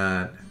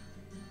that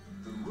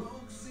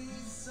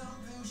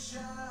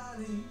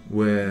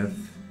with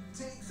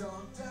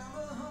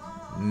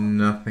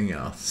nothing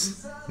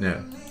else.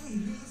 No,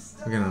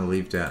 we're gonna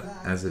leave that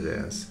as it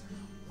is.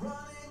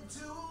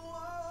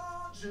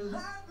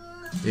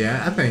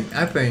 Yeah, I think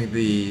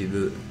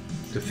the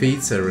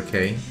defeats are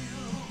okay.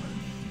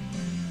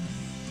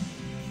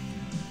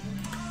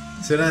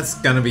 So that's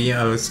gonna be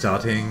our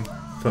starting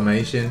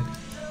formation.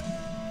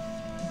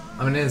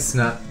 I mean, it's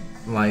not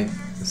like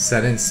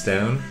set in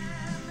stone,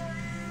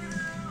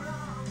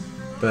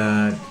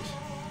 but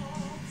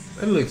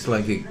it looks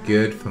like a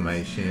good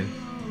formation.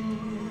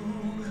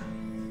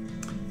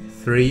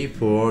 3,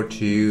 4,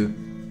 2,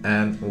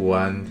 and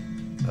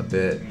 1 a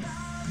bit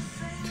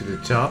to the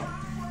top.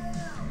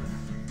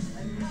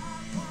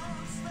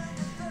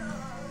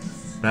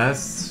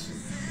 That's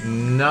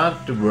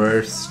not the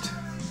worst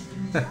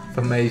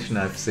formation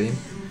I've seen.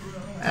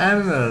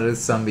 And the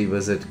zombie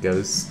wizard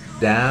goes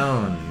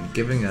down,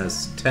 giving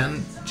us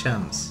 10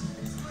 gems.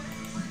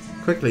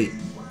 Quickly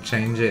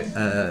change it,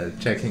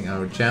 checking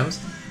our gems.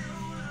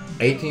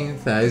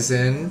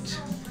 18,000.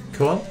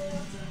 Cool.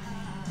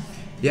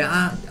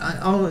 Yeah, I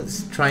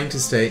always trying to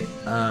stay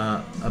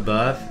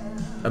above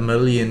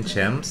 1,000,000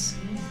 gems.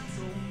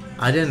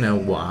 I don't know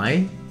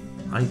why.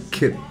 I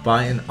could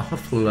buy an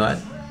awful lot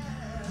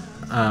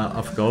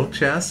of gold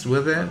chests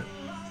with it.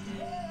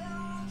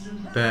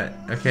 But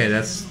okay,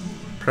 that's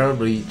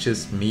probably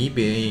just me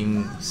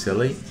being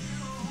silly.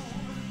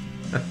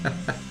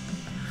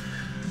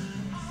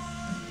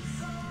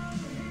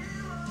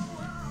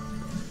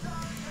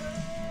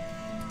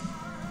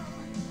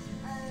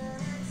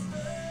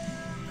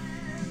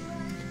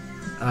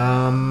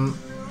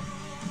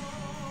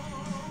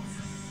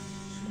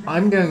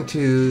 I'm going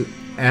to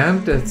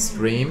end that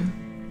stream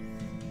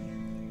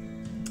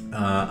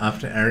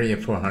after Area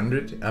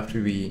 400,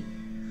 after we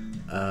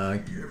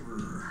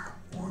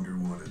wonder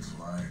what it's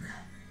like.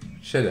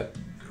 Shut up.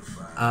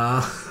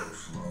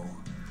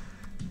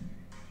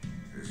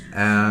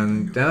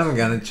 And then I'm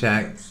gonna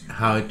check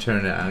how it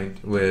turned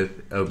out with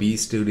OB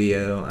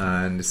Studio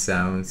and the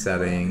sound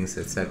settings,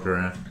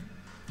 etc.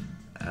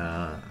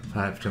 If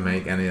I have to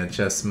make any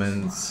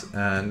adjustments,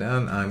 and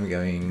then I'm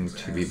going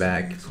to be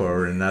back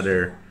for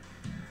another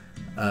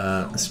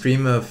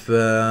stream of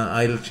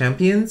Idle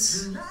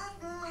Champions,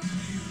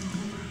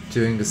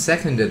 doing the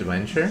second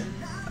adventure,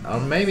 or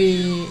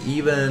maybe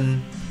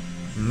even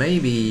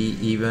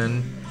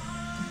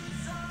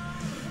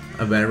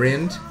a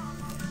variant,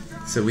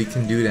 so we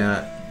can do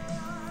that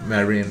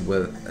variant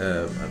with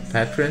a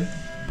patron.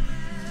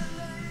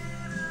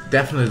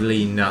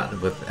 Definitely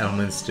not with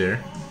Elminster,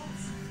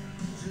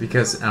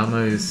 because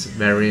Elmo's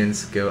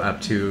variants go up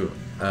to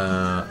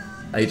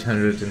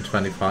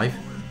 825.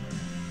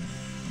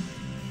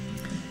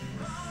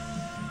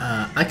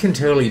 I can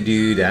totally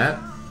do that,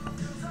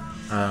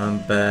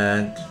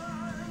 but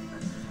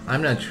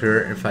I'm not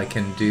sure if I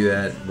can do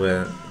that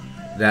with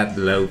that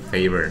low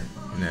favor,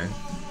 you know.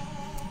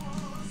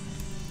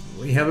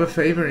 We have a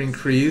favor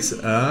increase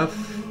of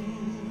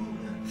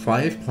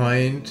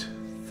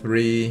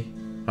 5.3,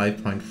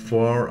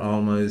 5.4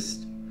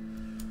 almost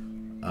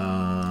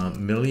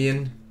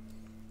million.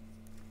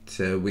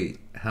 So we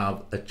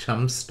have a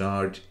jump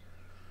start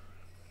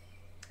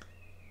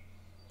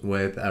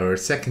with our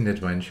second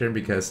adventure,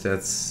 because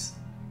that's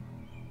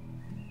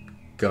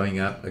going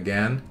up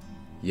again.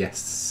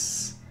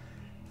 Yes,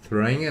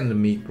 Throwing in the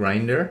meat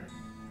grinder.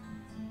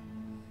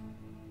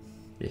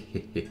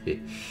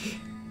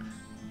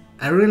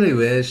 I really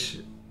wish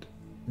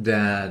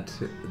that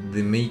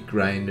the meat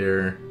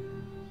grinder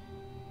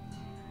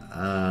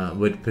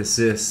would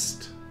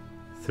persist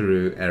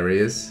through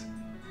areas.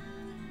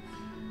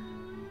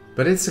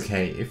 But it's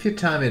okay, if you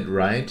time it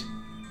right,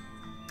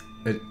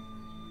 it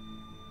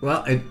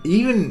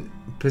even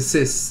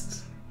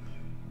persists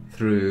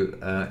through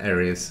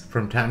areas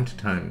from time to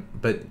time,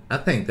 but I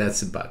think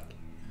that's a bug.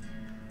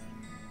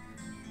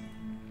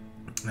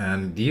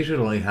 And it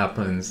usually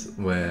happens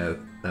with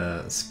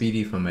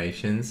speedy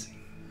formations,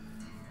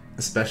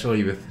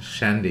 especially with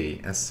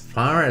Shandy, as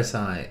far as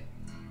I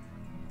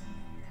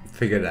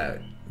figured out,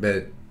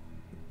 but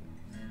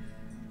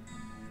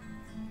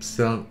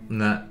still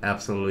not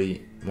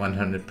absolutely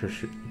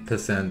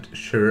 100%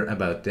 sure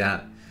about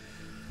that.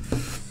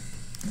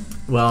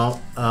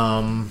 Well,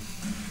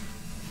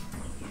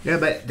 yeah,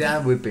 but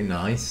that would be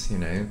nice, you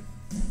know,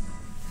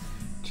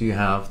 to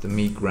have the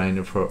meat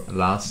grinder for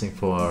lasting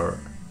for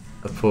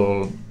a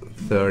full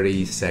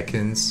 30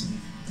 seconds,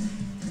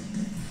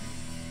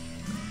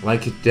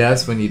 like it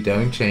does when you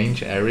don't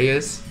change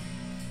areas.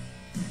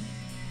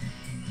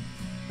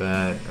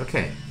 But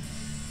okay,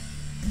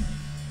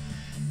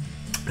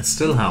 it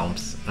still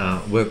helps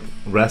with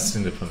rest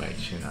in the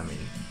formation. I mean,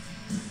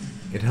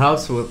 it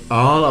helps with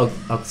all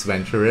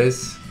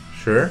Oxventurers,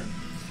 sure.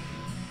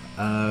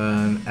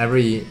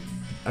 Every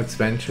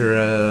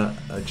Oxventurer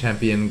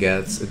champion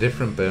gets a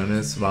different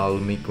bonus while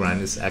the meat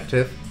grind is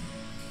active.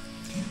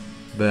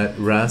 But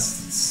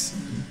Rust's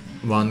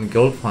 1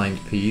 gold find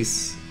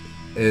piece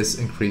is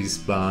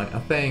increased by, I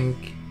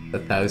think,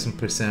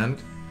 1000%.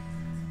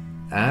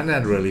 And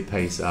that really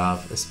pays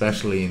off,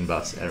 especially in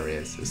boss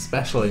areas,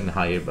 especially in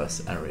higher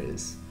boss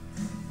areas.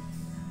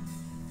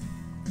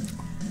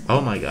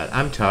 Oh my god,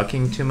 I'm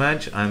talking too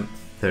much, I'm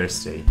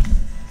thirsty.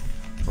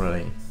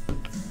 Really.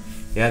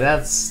 Yeah,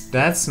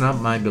 that's not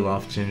my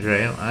beloved ginger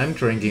ale. I'm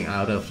drinking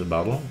out of the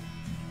bottle.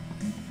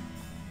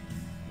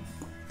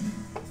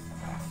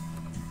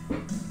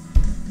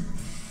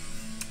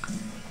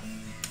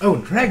 Oh,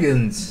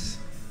 dragons!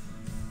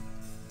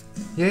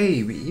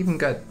 Yay, we even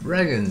got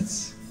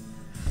dragons!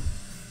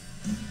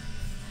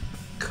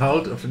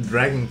 Cult of the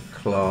Dragon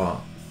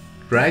Claw.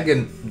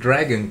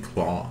 Dragon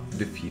Claw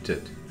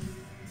defeated.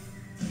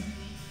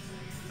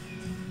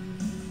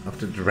 Of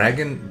the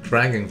Dragon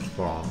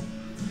Claw.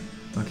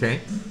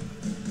 Okay.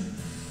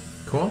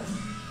 Cool.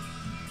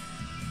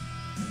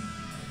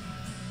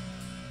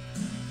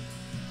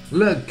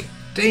 Look!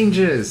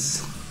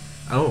 Dangers!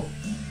 Oh,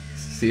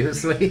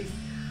 seriously?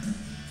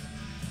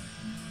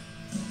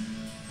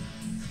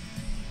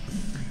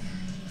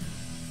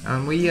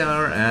 And we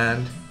are at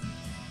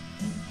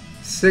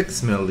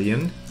 6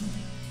 million.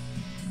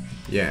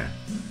 Yeah,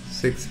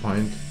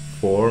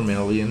 6.4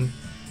 million.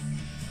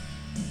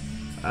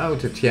 Oh,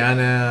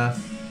 Tatiana,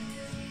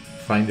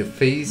 find a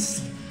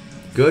feast.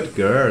 Good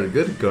girl,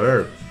 good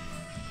girl.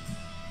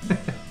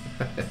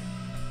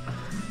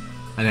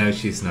 I know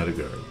she's not a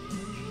girl.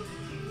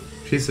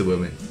 She's a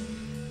woman.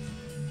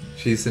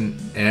 She's an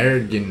air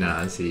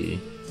genasi.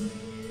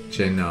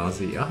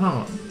 Genasi.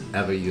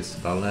 However you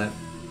spell that.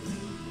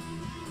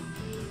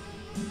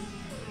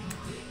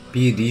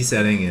 PED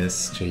setting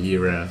is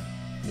Chihira.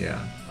 Yeah,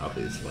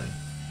 obviously.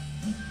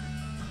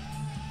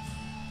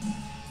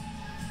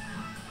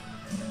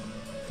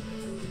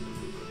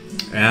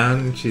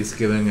 And she's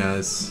giving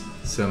us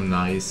some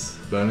nice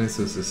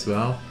bonuses as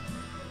well.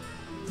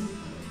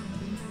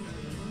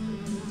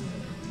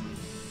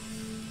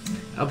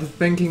 I was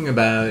thinking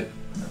about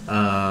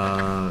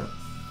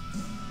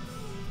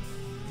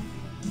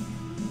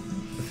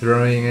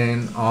throwing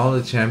in all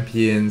the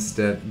champions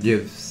that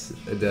give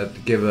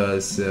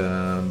us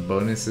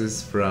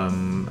bonuses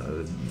from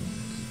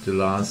the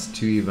last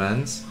 2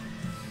 events,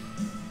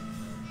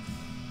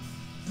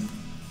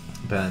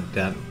 but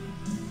that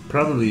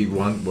probably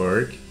won't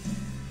work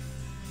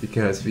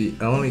because we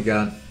only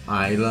got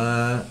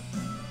Isla.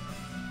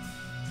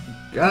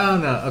 Oh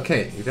no,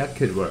 okay, that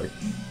could work.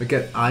 We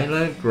got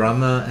Isla,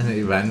 Gromma, and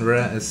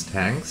Evandra as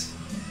tanks.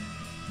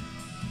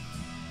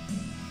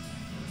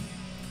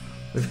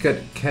 We've got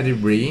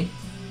Kadibri.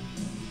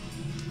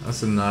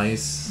 That's a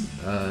nice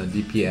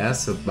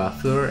DPS of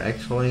Buffler,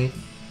 actually.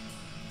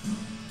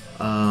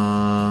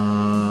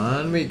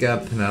 And we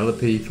got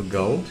Penelope for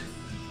gold.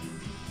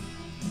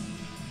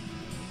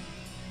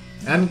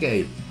 And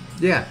Gabe.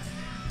 Yeah,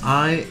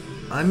 I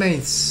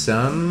made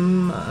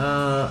some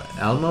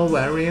Elmo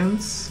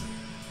variants.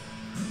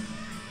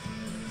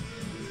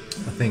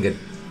 I think at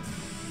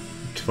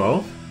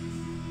 12,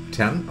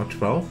 10 or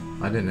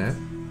 12, I don't know.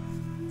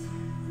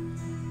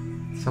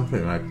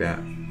 Something like that.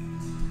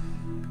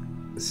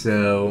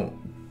 So,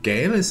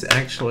 game is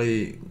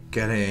actually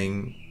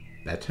getting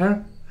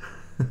better.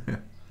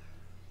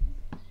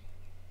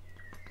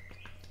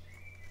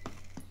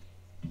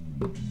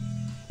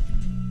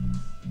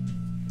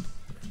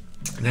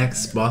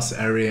 Next boss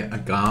area,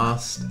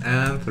 Aghast,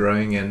 and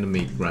throwing in the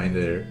meat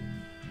grinder.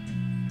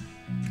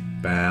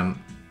 Bam.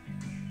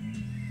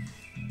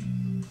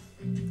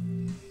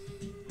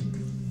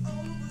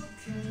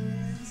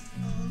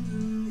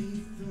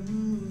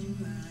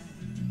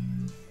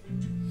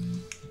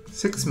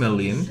 6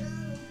 million.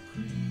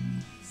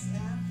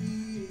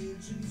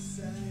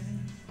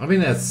 I mean,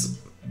 that's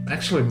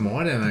actually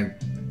more than I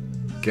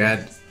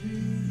get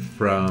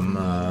from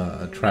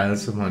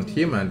Trials of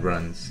Montillament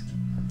runs.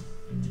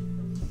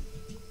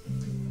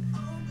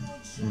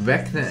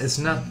 Vecna is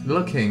not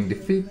looking.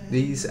 Defeat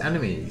these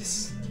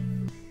enemies.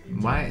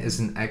 Why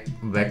isn't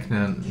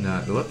Vecna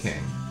not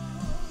looking?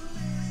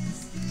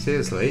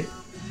 Seriously?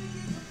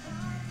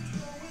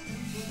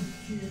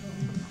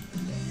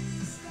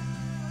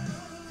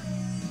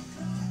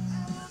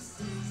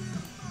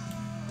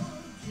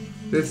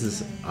 This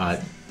is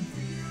odd.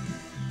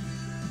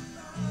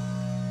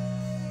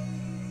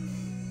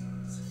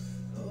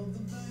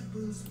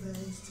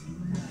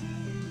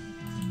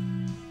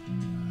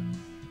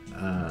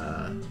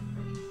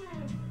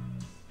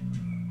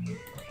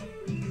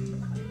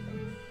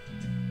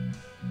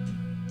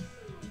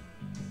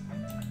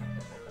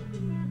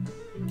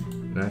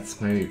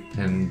 Let's maybe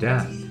pin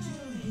that.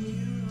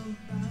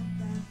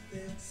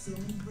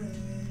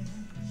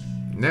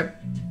 Nope,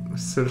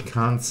 still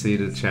can't see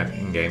the chat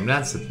in game.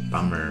 That's a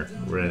bummer,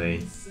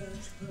 really.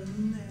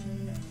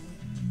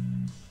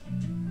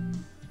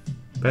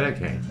 But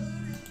okay.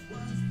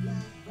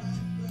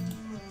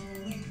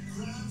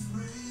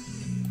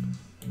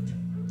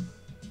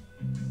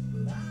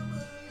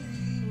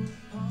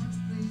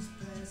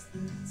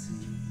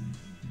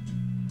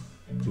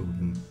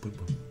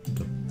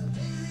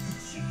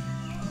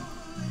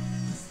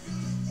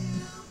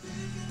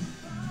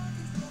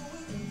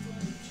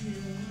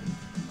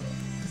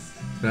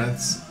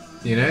 That's,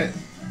 you know,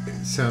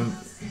 some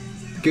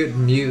good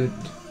mood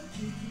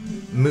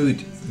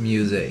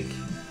music.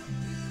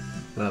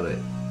 Love it.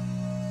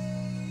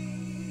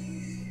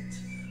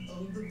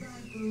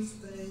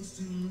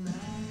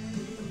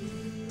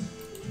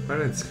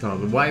 What it's called?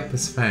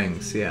 Viper's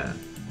Fangs, yeah.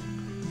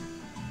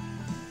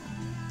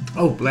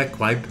 Oh, Black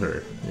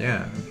Viper,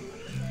 yeah.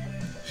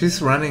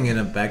 She's running in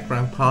a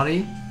background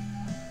party.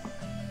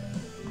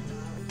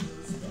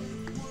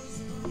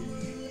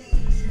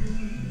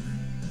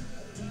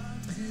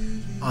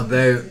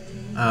 Although,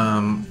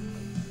 I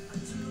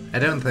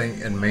don't think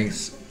it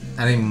makes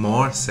any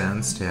more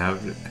sense to have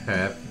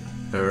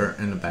her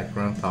in a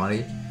background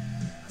party.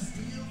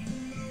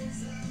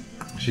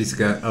 She's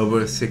got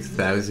over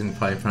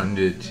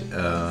 6,500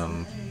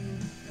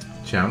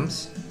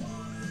 jumps.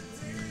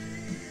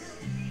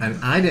 And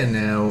I don't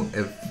know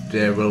if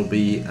there will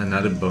be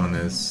another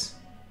bonus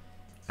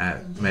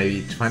at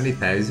maybe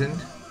 20,000.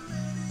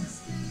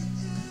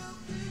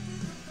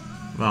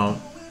 Well,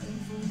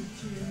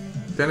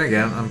 then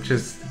again, I'm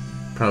just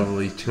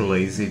probably too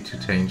lazy to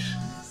change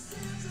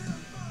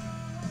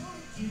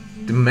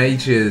the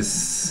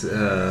mage's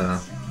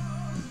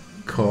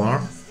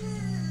core.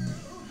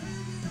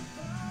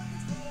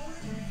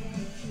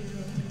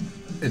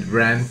 It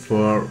ran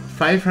for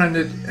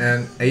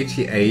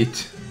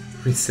 588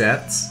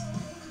 resets,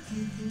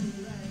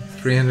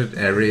 300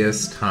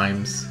 areas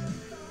times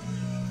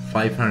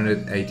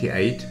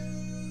 588.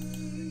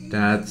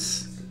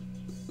 That's,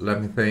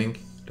 let me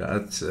think,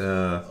 that's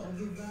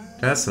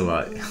a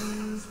lot.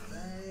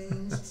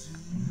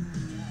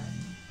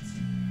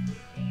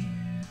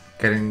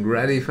 Getting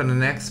ready for the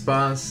next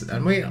boss,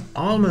 and we're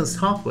almost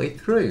halfway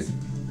through.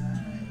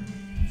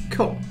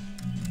 Cool.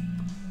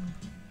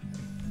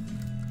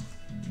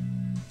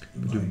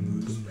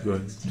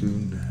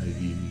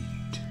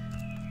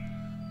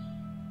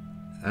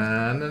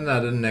 And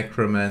another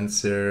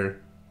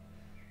necromancer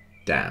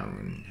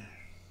down.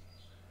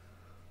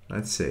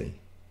 Let's see.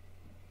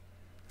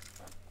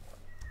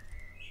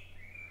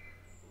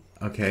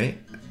 Okay,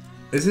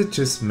 is it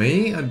just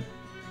me, or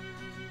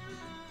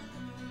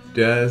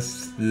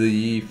does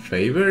the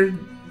favor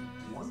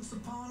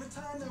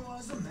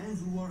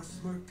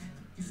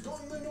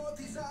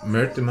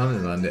murder the money?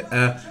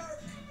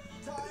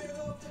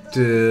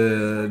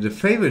 The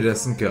favor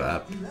doesn't go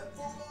up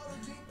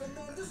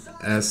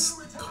as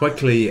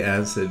quickly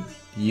as it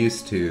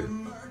used to.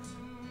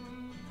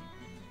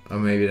 Or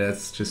maybe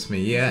that's just me.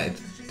 Yeah, it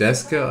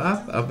does go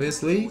up,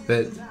 obviously,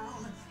 but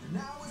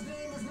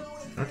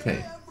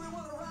okay.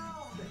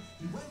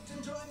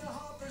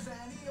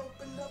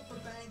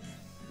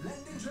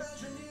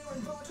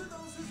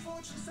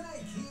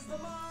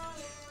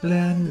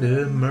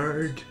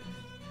 Landemerd.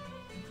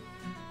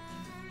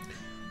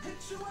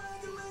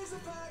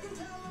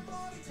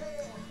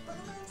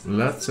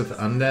 Lots of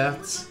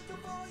undeaths.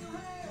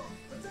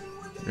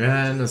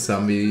 And a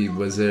zombie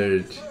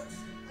wizard.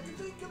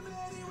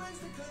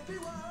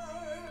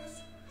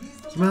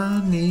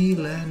 Money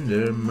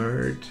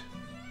Landemerd.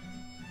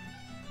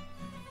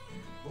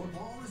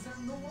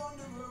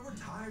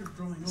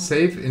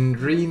 Save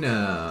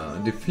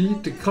Indrina.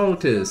 Defeat the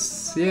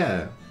cultists.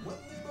 Yeah.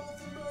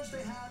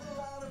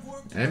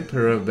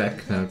 Emperor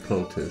Vecna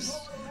cultist.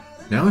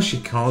 Now she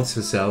calls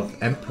herself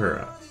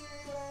Emperor.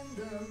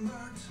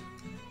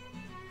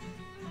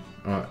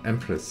 Or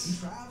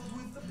Empress.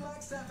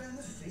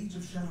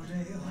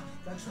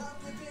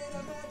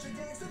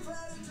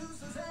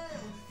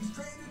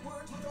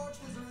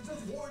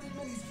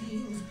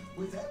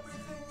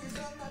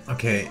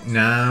 Okay,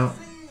 now...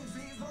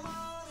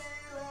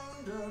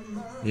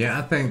 Yeah,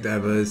 I think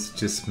that was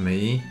just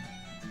me.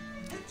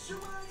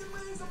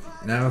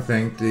 Now I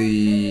think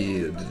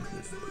the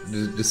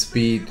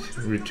speed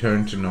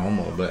returned to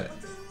normal, but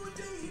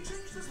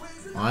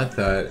I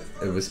thought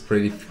it was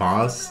pretty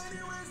fast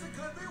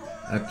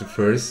at the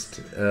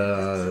first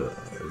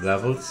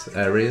levels,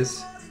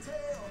 areas.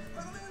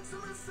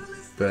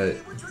 But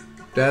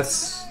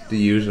that's the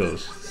usual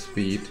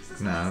speed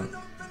now.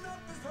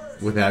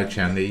 Without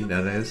Chandy,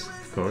 that is,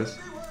 of course.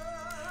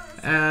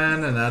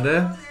 And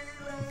another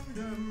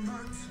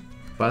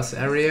bus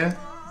area.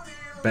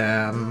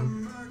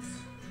 Bam.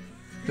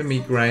 The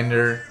meat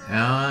grinder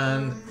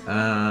and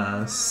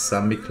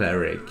zombie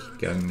cleric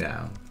going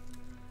down.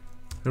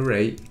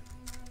 Hooray.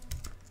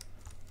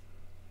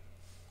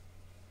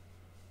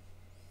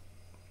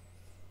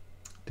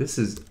 This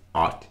is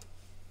odd.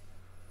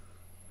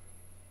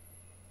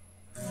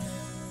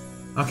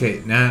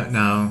 Okay,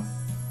 now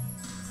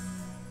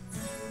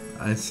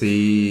I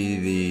see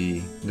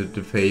the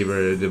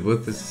favor, the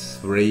with the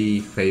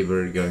 3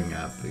 favor going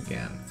up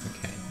again.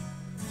 Okay.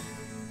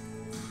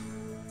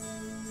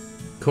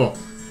 Cool.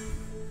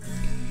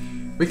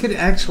 We could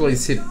actually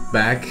sit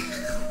back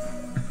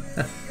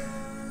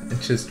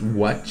and just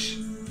watch.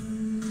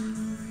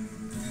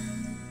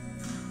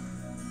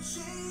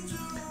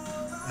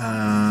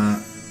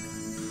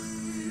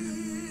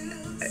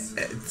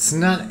 It's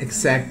not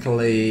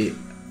exactly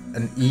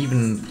an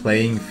even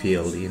playing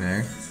field, you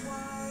know.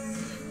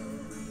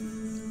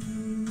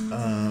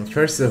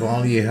 First of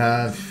all, you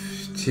have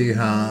to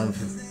have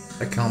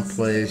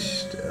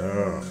accomplished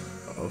or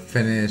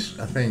finished,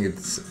 I think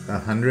it's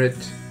 100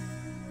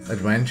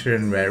 adventure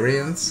and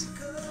variants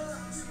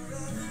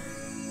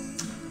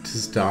to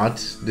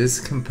start this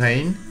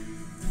campaign.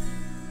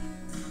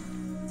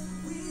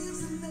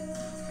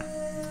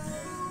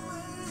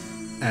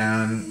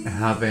 And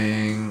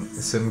having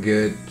some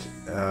good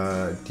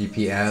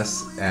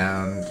DPS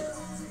and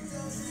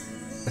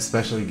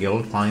especially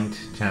guild find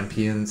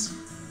champions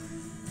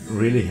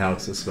really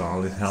helps as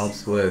well. It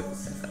helps with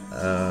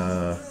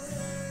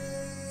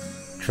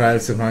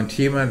Trials of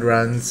Achievement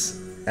runs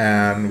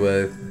and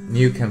with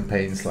new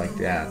campaigns like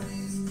that.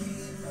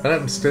 But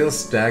I'm still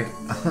stuck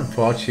on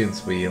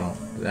Fortune's Wheel.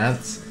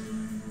 That's,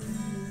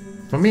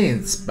 for me,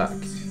 it's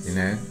bugged, you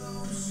know.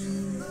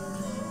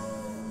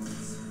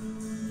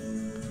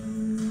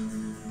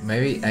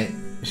 Maybe I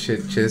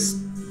should just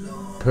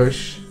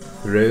push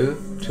through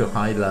to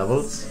high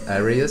levels,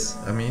 areas,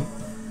 I mean,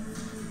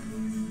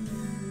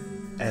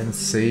 and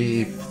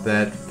see if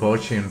that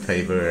fortune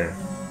favor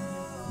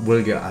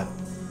will go up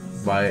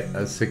by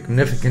a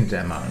significant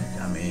amount.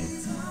 I mean,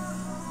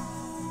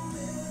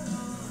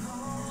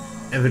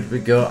 if it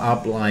would go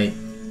up like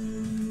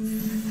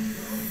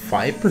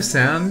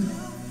 5%,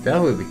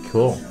 that would be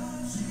cool.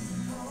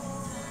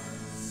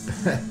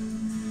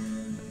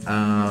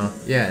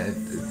 Yeah, it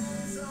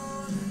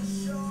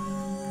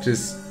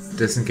just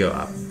doesn't go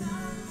up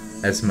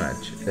as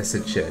much as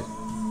it should.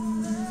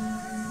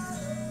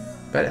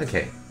 But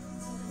okay.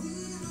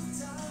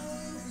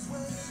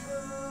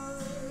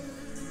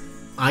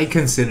 I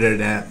consider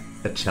that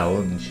a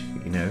challenge,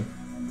 you know.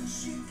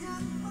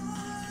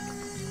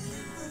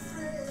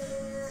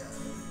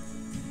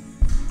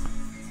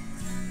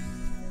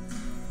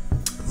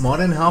 More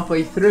than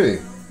halfway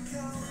through.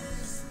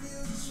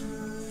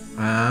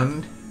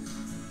 And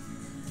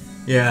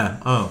yeah,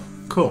 oh,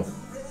 cool.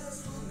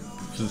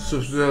 So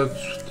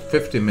that's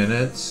 50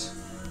 minutes.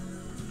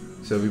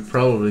 So we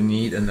probably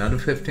need another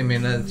 50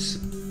 minutes.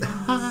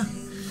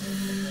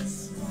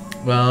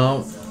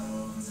 Well,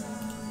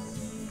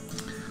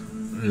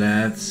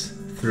 let's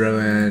throw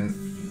in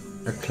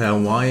a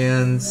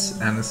clairvoyance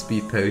and a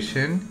speed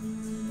potion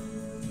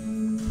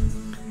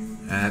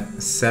at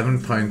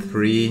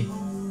 7.3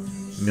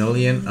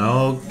 million.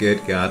 Oh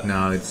good god,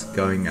 now it's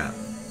going up.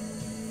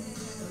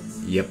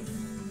 Yep.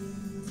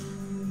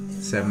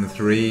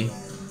 7.3.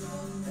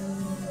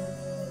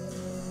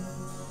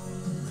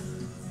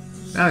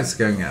 Now it's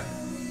going up.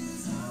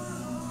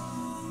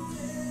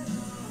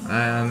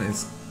 And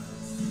it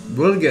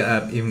will get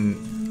up even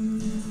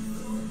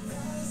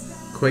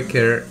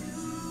quicker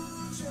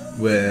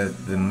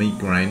with the meat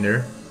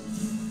grinder.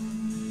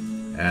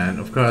 And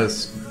of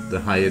course, the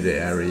higher the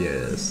area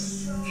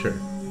is. Sure.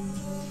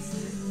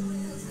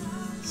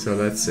 So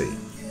let's see.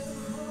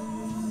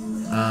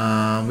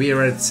 We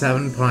are at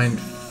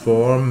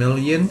 7.4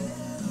 million.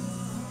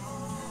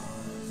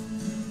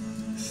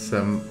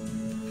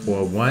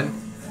 741.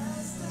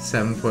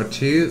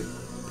 7.2,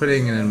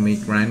 putting in a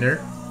meat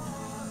grinder.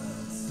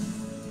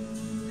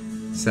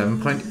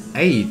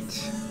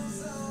 7.8.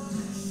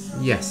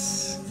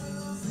 Yes,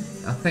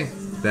 I think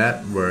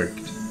that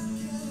worked.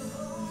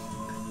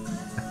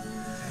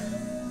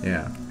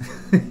 Yeah,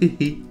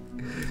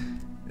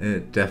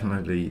 it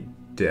definitely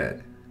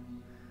did.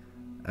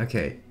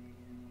 Okay.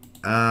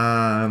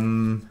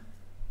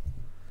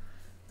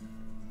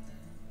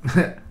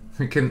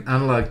 we can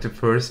unlock the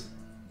first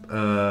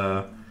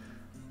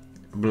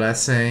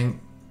blessing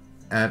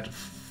at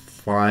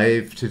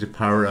 5 to the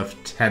power of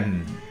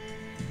 10.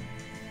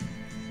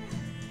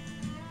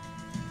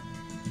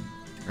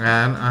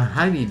 And I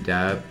highly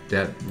doubt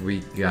that we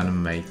gonna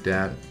make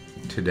that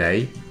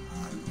today.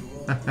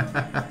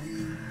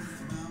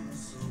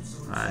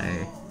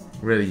 I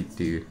really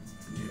do.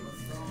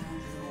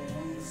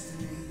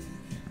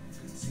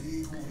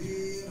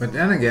 But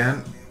then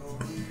again,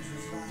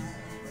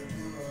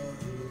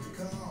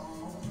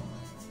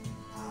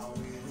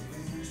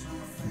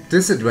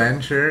 this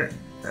adventure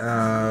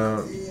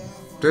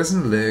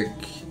doesn't look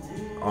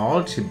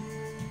all too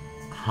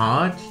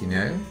hard, you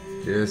know?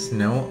 There's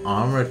no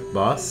armored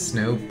boss,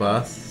 no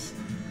boss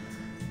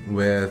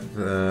with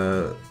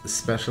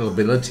special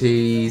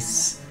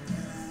abilities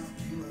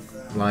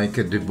like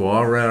a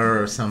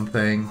devourer or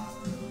something.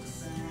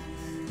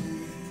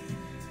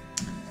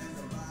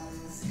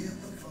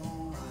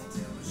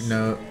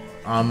 No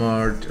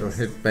armored or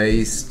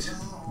hit-based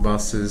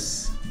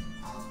bosses.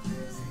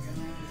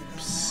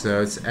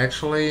 So it's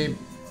actually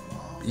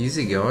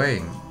easy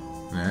going,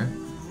 you know?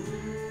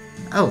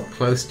 Oh,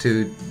 close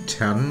to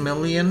 10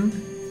 million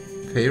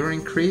favor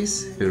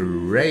increase.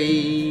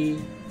 Hooray!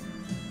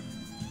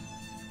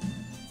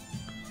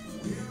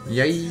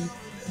 Yay!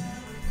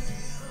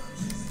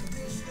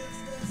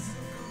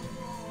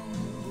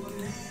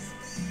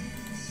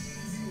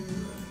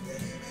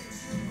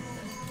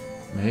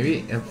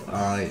 Maybe if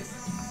I...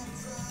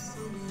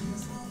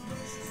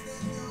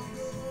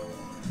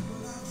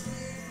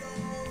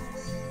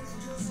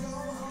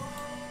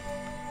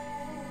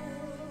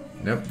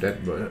 Nope,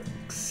 that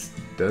works.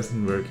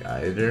 Doesn't work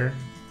either.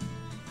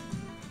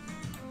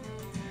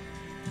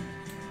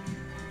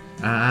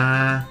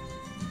 Ah,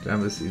 that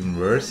was even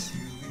worse.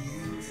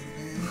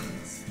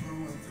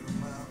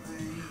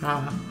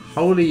 Ah,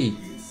 holy!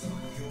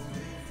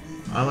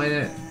 I'm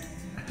gonna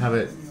have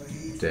it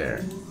there.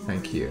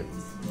 Thank you.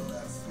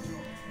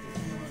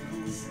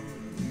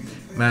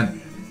 Man,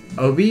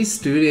 OB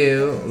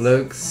Studio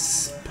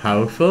looks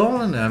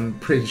powerful, and I'm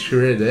pretty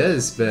sure it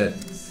is, but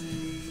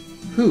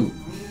who?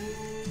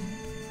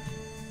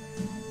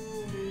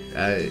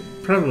 I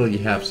probably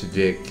have to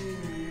dig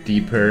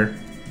deeper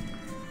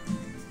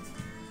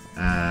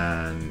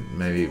and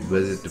maybe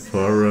visit the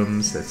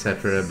forums,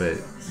 etc. But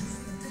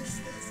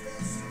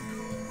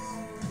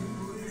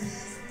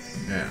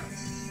yeah,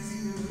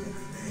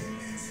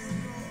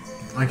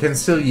 I can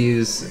still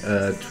use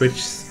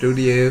Twitch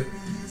Studio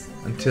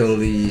until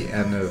the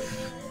end of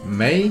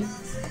May,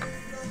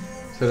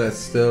 so that's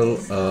still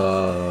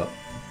a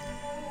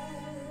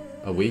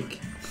week.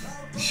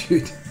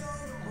 Shoot.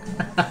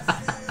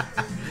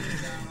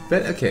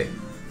 But okay.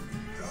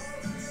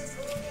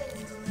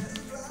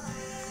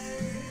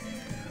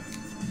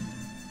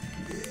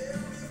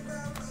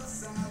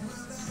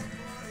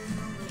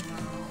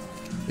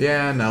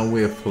 Yeah, now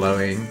we're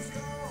flowing.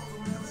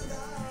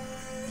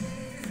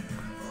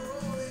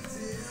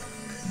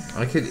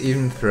 I could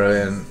even throw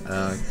in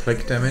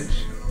click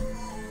damage.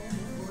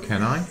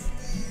 Can I?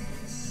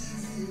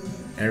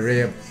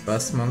 Area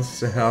bus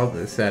monster health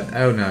is that?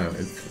 Oh no,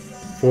 it's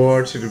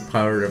 4 to the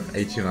power of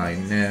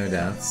 89. No,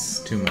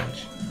 that's too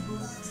much.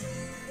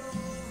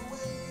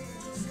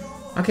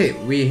 Okay,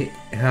 we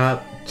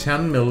have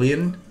 10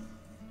 million,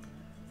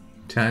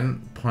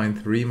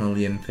 10.3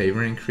 million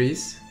favor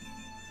increase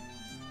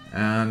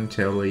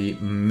until we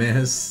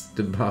miss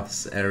the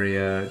boss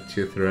area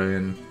to throw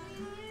in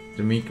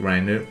the meat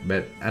grinder.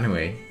 But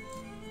anyway,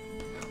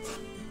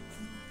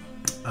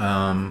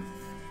 I'm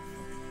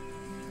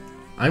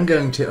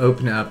going to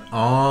open up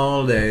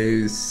all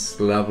those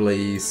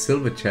lovely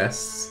silver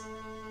chests.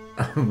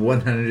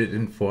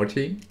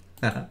 140.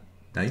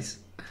 Nice.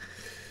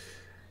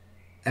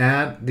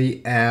 At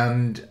the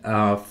end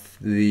of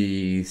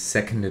the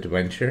second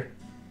adventure,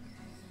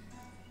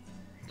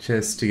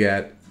 just to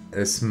get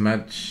as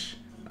much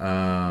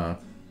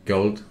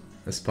gold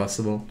as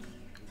possible.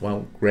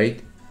 Well,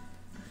 great.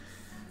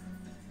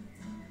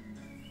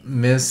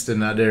 Missed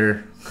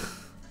another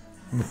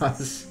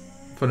boss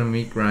for the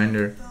meat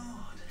grinder.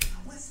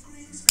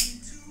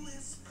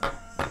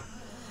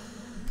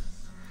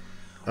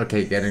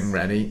 Okay, getting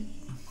ready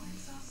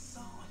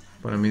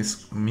for the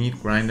meat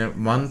grinder.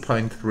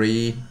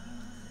 1.3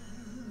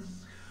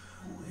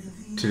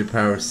 to the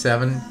power of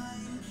 7.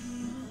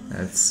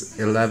 That's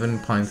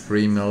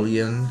 11.3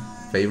 million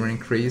favor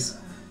increase.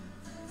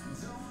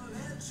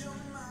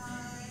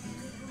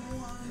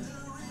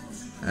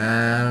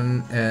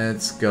 And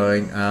it's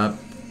going up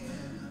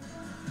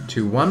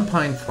to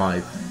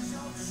 1.5.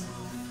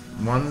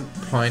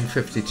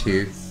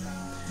 1.52.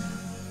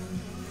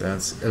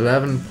 That's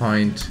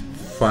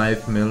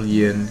 11.5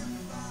 million.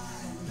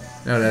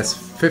 No, that's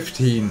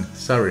 15.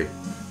 Sorry.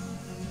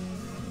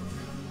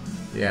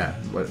 Yeah,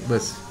 what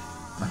was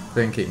I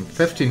thinking?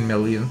 15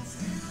 million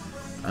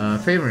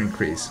favor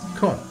increase.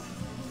 Cool.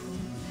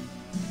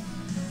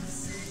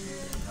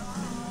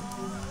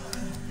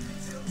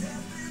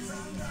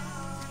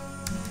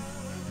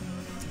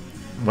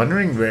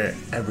 Wondering where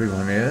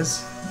everyone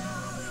is.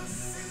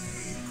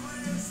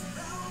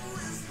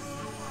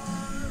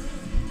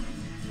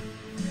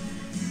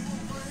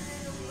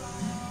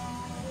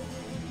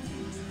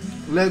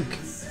 Look!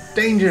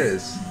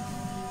 Dangerous!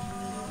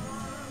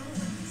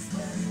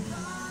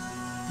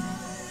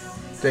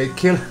 They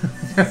kill...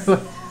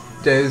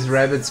 Those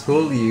rabbits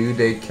fool you,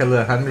 they kill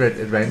 100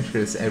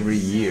 adventurers every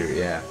year,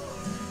 yeah.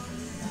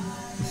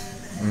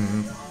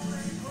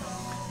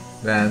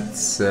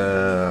 That's...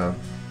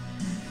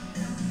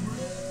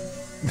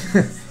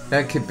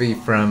 that could be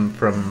from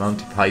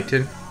Monty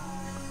Python.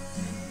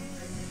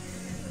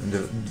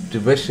 The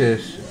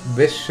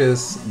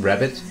vicious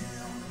rabbit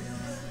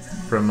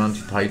from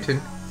Monty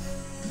Python.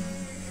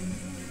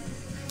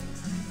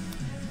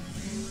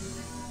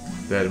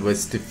 That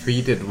was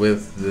defeated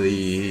with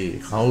the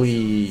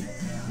holy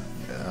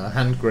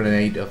hand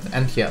grenade of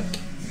Antioch.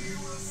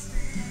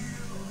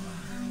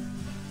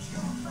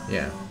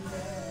 Yeah.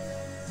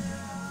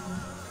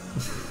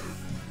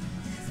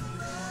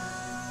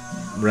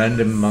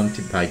 Random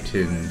Monty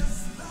Python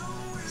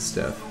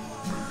stuff.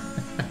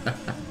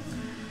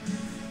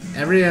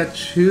 Area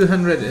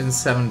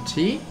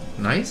 270.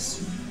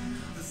 Nice.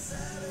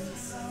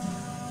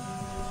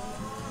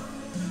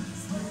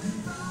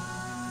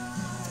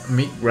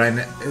 Meat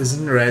Grinder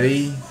isn't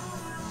ready.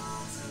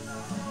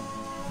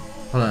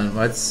 Hold on,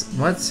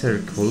 what's her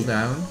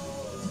cooldown?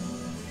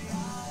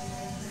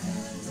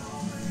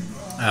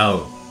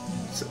 Oh,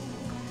 so,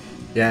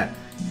 yeah,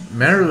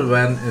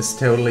 Marilyn is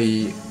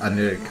totally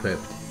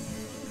under-equipped,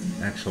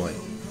 actually.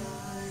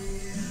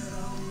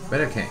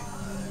 But okay.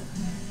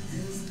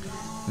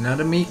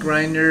 Another Meat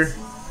Grinder.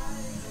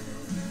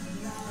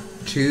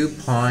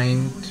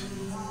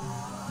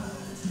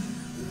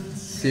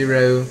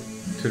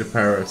 2.0 to the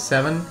power of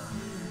 7.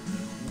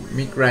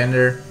 Meat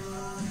Grinder.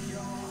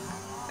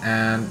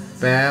 And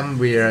bam,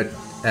 we are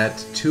at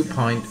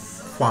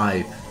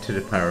 2.5 to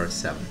the power of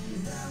 7.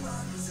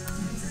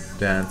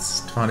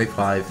 That's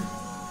 25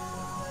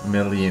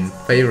 million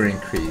favor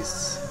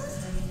increase.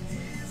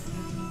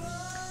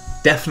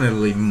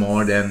 Definitely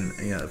more than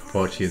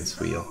Fortune's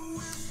Wheel.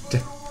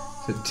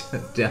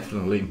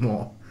 Definitely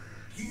more.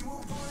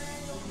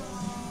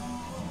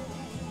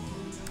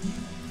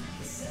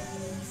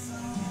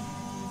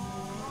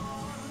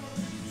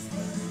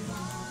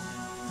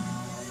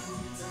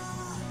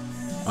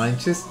 I'm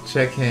just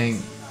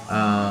checking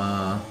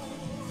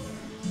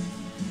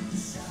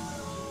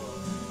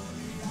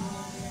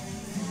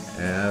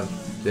if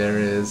there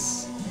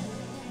is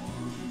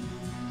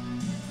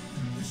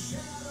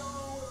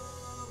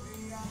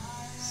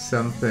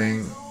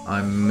something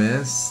I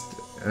missed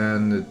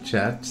in the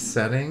chat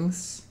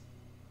settings.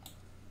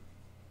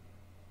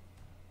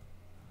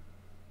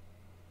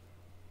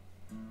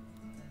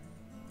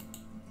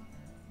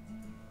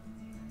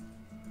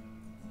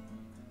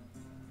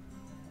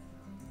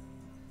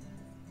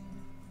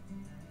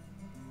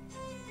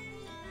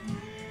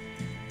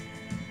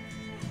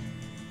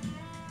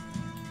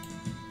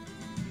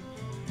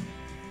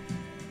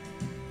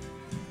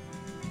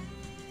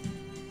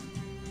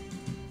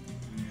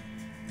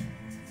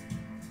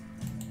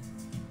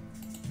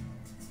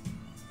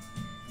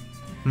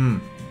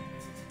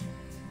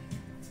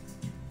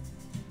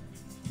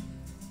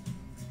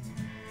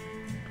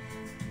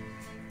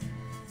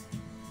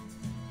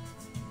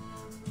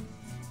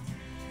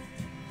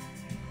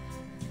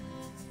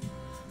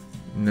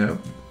 Nope.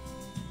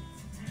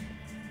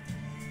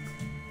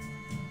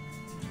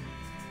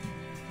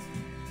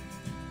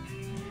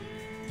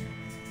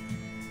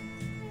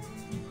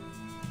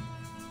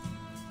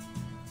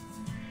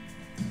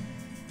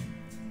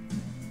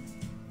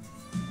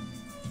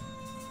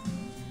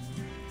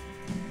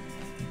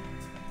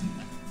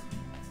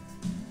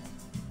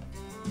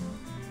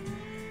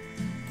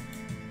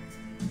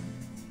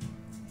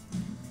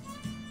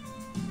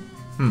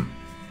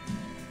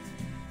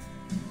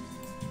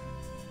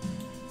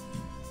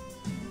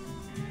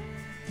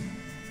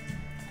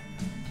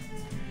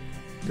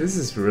 This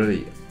is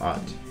really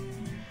odd.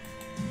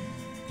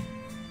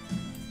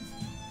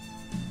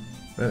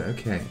 But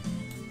okay.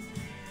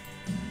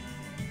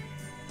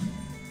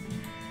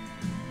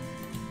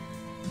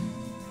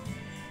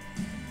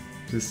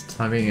 Just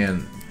typing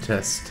in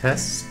test.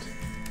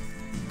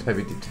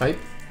 Type.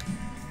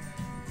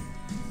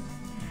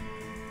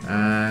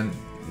 And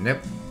nope,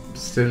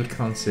 still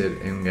can't see it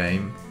in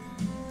game.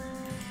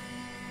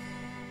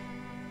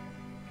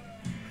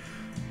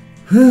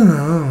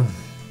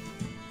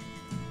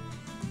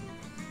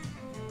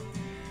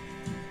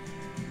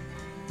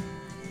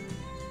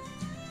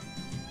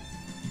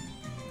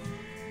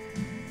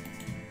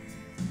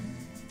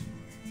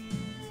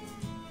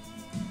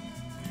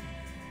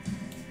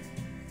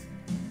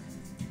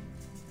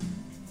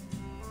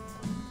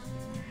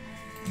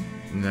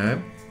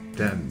 Nope,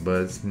 that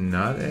was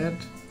not it.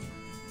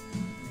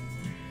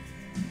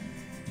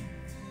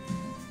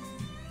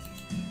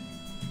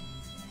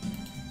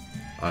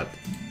 Odd.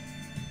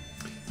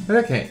 But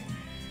okay.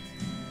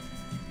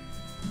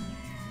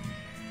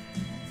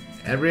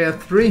 Area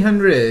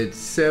 300,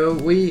 so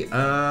we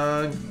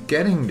are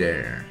getting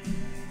there.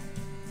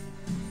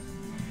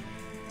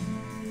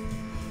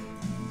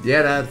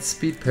 Yeah, that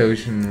speed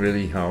potion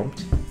really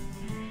helped.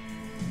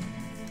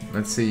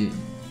 Let's see.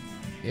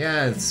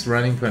 Yeah, it's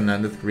running for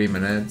another 3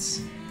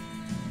 minutes.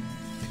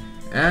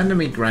 And the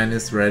meat grind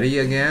is ready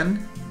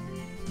again.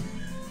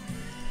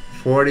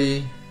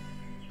 40,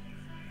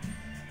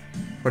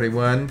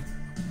 41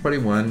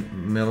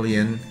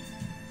 million.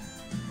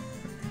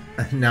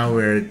 Now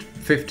we're at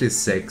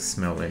 56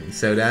 million.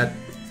 So that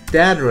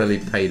really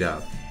paid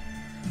off.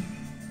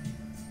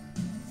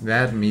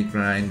 That meat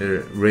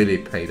grinder really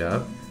paid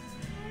off.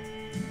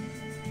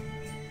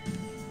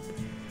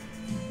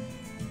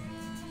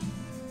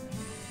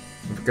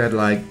 We've got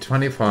like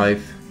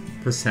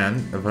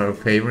 25% of our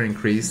favor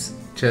increase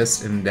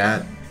just in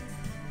that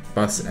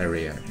bus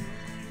area,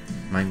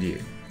 mind you.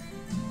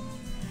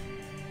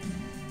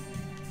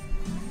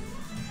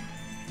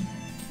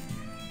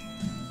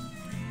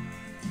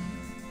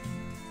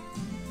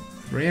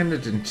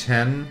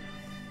 $310,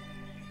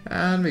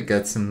 and we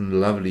got some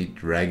lovely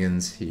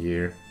dragons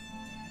here.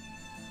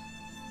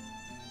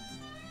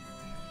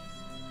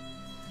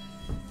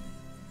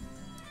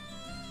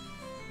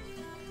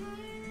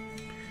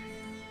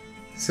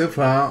 So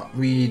far,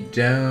 we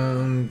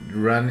haven't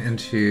run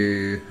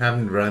into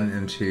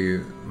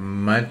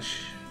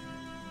much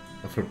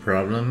of a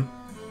problem.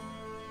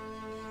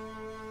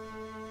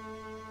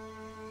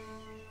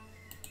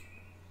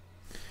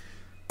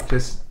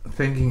 Just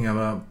thinking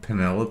about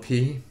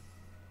Penelope.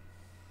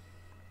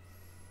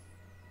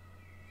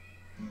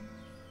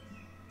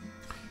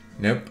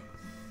 Nope.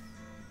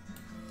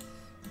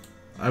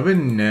 I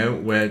wouldn't know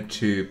where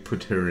to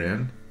put her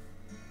in.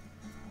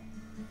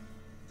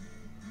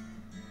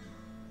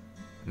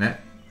 No.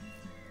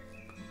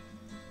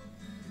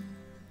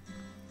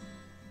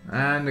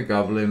 And the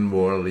Goblin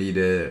War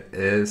Leader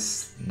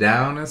is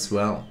down as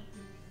well.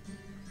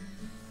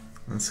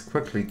 Let's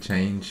quickly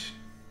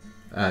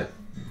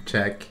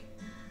check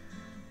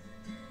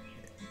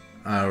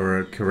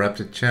our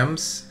corrupted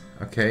gems.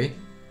 Okay.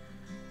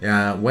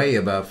 Yeah, way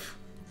above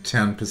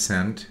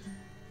 10%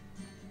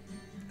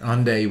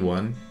 on day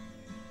 1.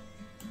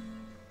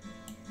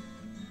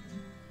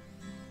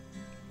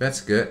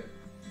 That's good.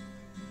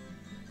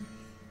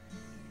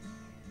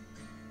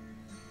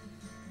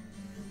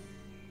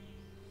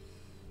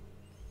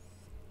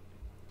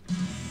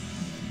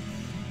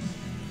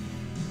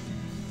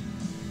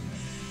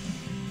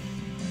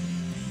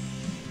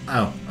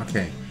 Oh,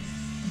 okay.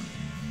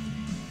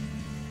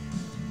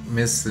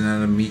 Missed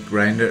another meat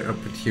grinder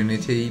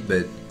opportunity,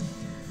 but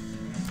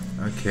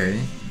okay.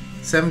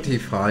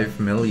 75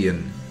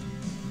 million.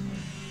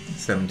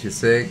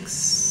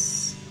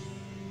 76.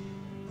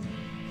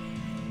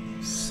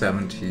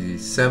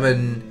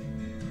 77.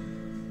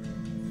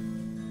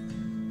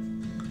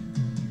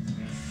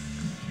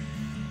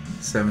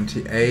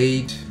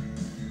 78.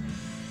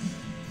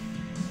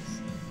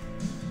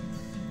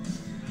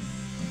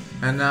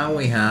 And now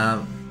we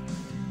have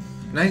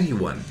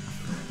 91.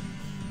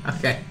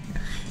 Okay.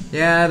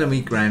 Yeah, the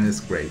meat grind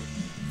is great.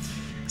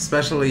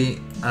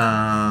 Especially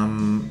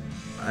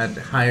at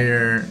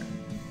higher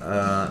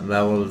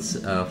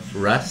levels of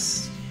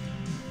rust,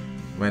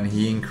 when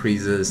he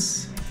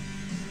increases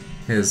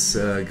his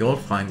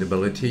gold find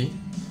ability.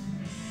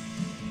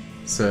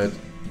 So it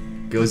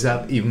goes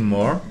up even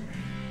more.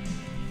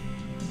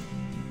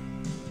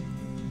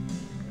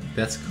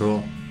 That's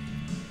cool.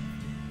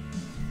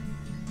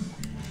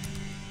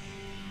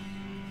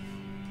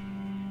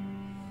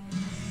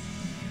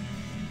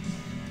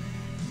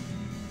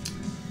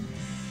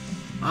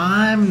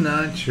 I'm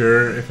not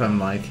sure if I'm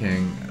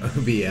liking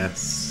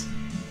OBS.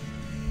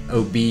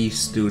 OB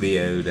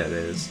Studio, that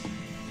is.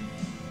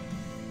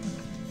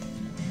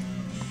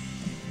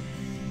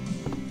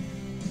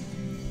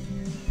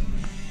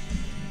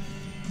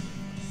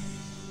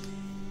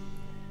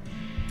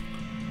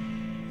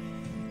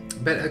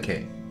 But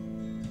okay.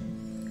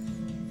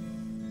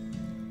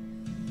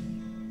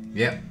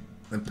 Yep,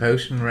 the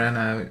potion ran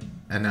out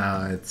and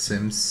now it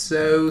seems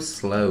so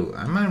slow.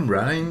 Am I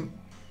running?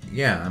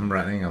 Yeah, I'm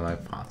running on my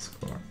fast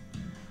score.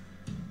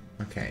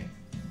 Okay.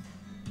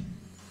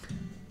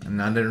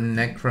 Another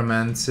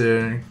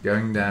necromancer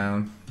going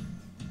down.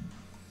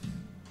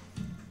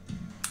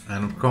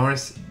 And of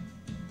course,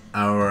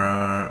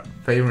 our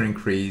favor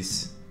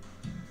increase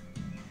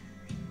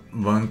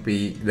won't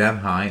be that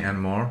high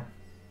anymore.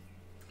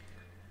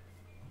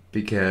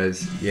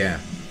 Because, yeah,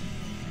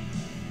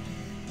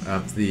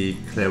 of the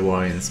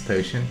clairvoyance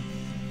potion.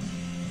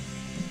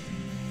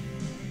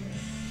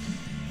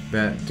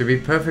 But to be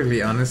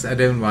perfectly honest, I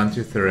don't want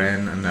to throw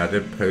in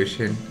another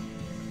potion.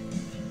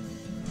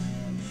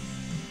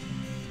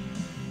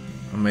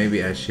 Or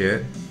maybe I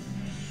should.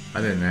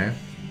 I don't know.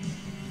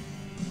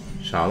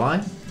 Shall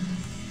I?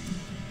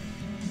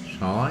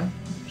 Shall I?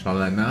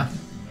 Shall I not?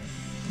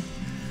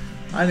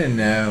 I don't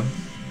know.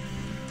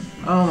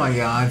 Oh my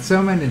god,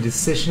 so many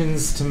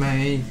decisions to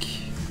make.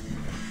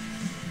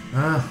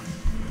 Oh,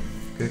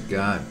 good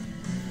god.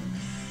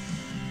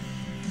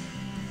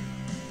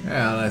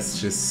 Yeah,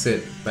 let's just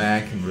sit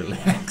back and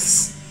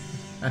relax.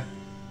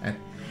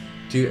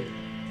 do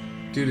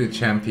the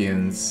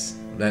champions.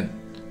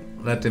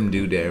 Let them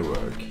do their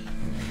work.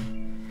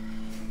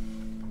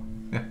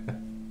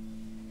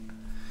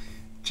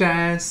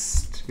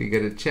 Just chest. We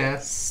got a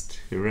chest.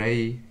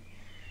 Hooray.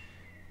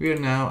 We are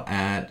now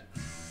at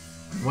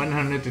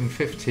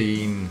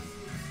 115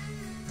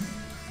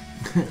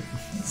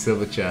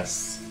 silver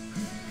chests.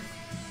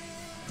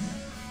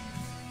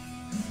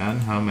 And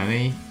how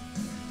many?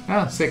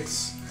 Oh,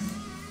 6.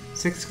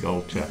 6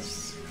 gold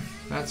chests.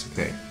 That's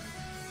okay.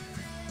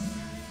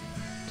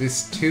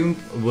 This tomb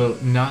will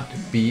not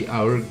be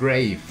our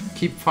grave.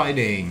 Keep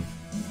fighting.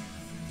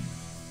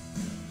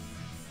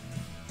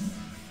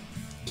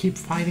 Keep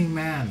fighting,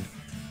 man.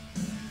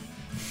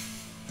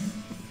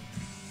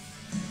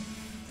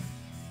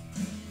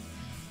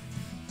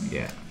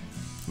 Yeah.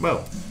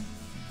 Well,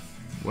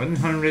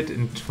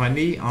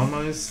 120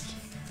 almost.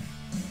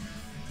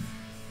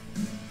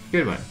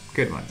 Good one,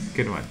 good one,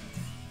 good one.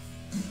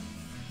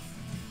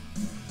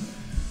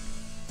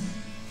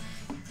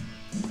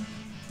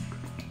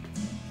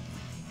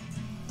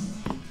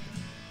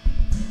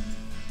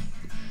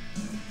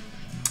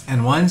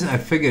 And once I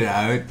figured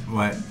out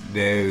what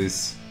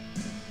it's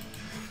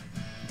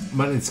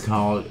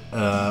called,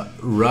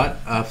 rod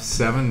of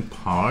 7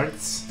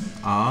 parts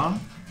are,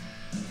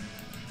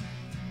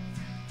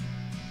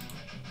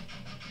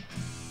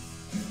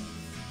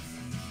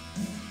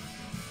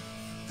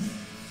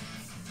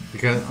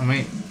 because I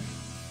mean,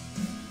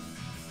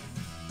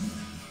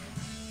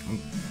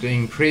 they're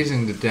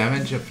increasing the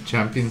damage of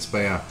champions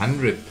by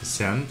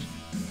 100%.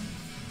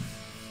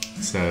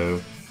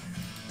 So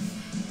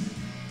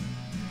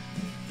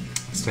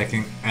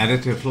stacking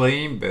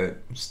additively, but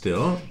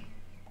still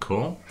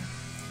cool.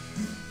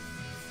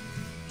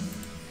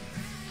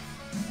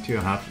 Do you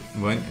have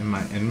one in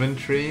my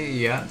inventory?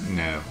 Yeah,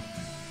 no.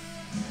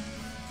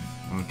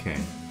 Okay.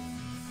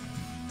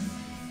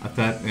 I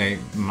thought they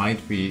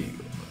might be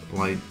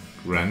like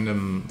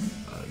random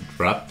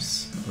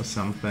drops or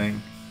something,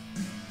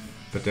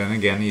 but then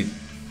again you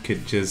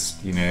could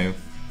just, you know,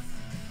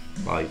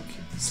 like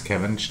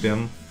scavenge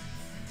them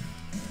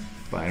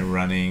by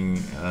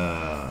running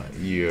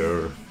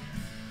your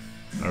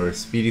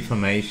speedy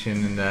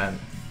formation in that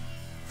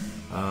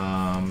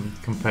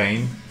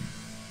campaign.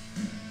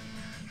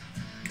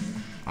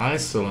 I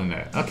still don't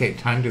know. Okay,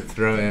 time to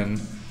throw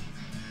in.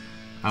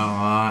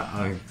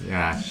 Oh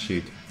yeah,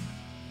 shoot,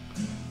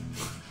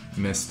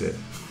 missed it.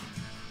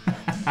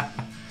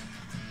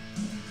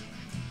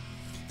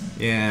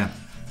 Yeah,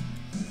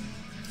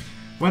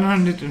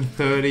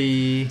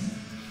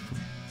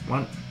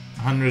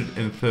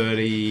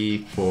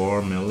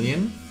 134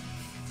 million.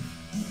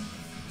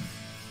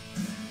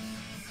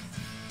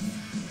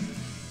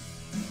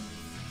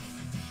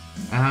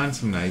 And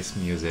some nice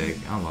music.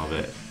 I love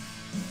it.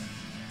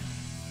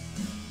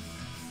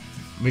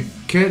 We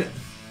could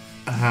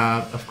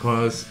have, of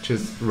course,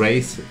 just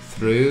race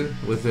through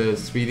with a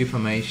speedy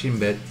formation,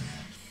 but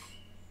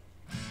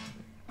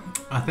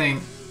I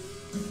think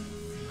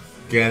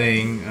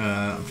getting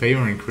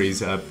favor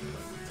increase up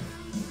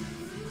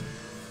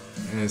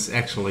is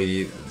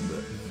actually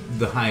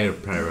the higher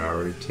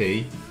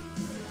priority.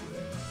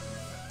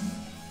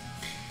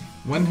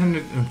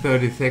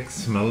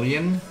 136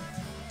 million.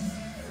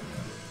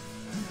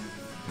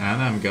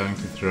 And I'm going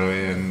to throw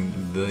in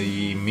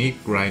the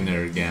meat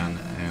grinder again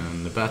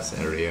in the bus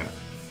area.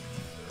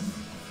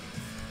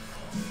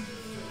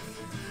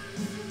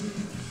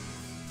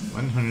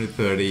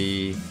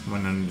 $130,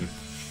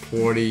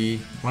 $140,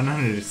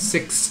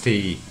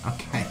 $160.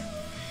 Okay,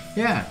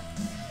 yeah,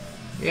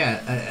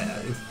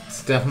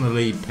 it's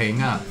definitely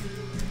paying up.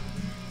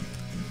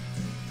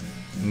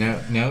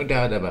 No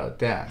doubt about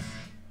that.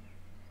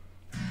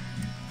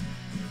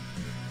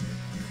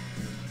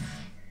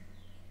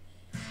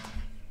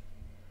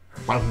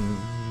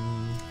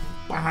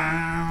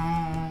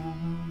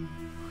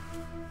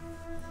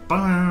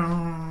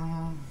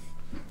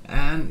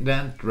 And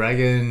that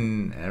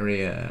dragon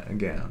area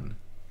again.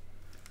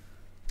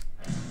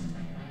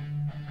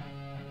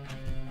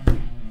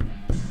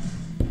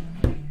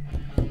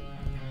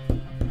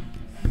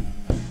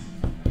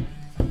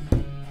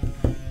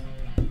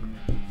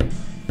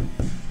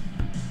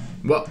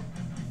 Well,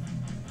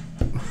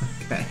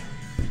 okay.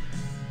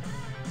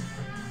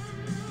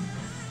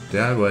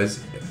 That was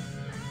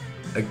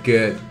a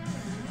good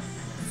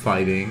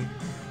fighting.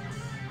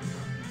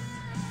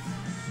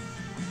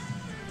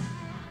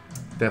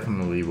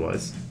 Definitely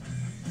was.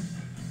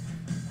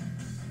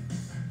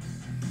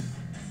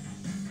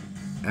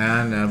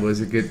 And that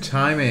was a good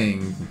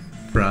timing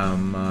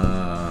from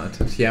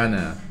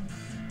Tatiana.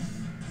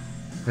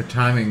 Her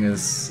timing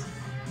is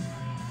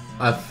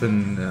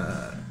often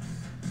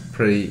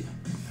pretty,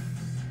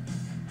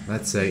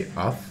 let's say,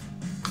 off.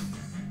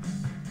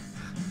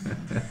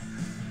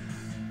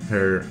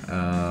 Her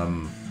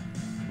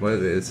what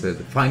is it?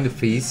 Find a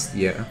feast,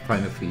 yeah,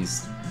 find a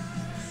feast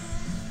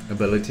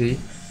ability.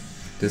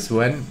 This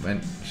one,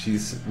 when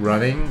she's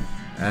running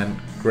and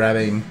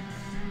grabbing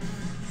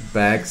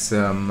back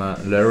some,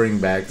 luring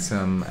back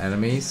some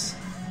enemies,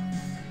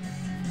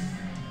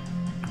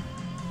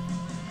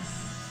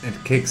 it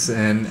kicks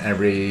in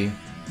every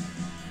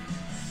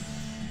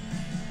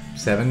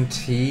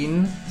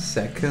 17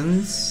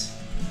 seconds.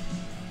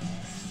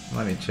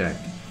 Let me check.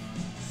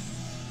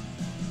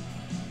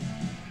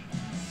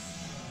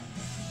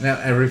 Now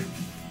every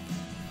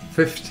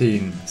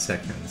 15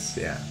 seconds,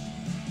 yeah.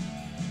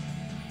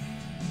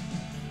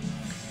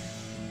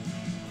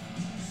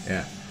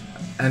 Yeah.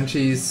 And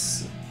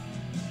she's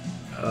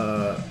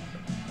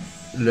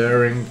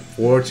luring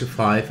 4 to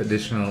 5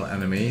 additional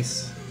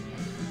enemies.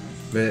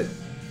 But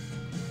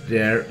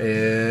there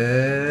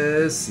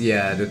is,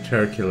 yeah, the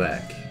turkey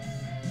leg.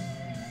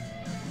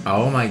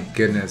 Oh my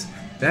goodness.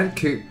 That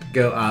could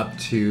go up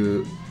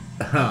to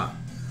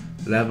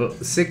level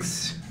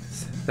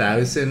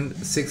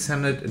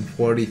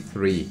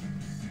 6,643.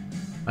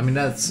 I mean,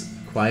 that's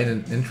quite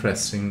an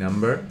interesting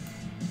number.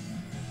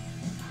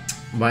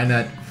 Why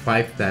not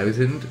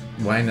 5,000?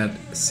 Why not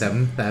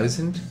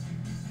 7,000?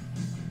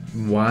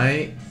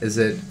 Why is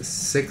it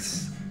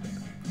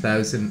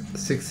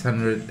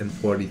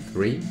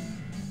 6,643?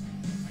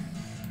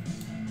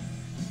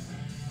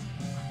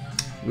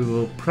 We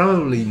will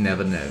probably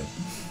never know.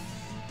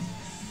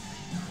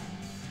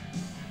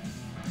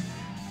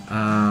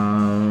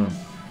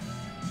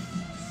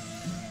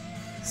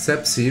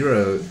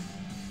 Sub-Zero,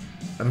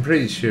 I'm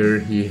pretty sure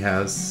he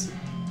has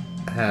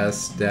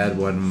that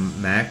one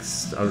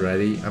maxed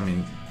already. I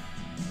mean,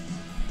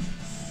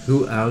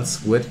 who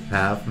else would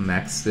have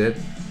maxed it?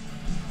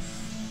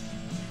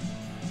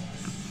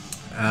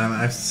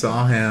 I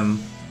saw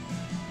him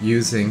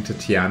using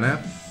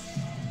Tatiana.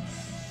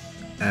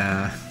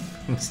 It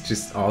was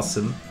just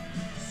awesome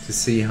to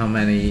see how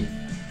many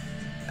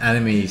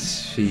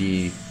enemies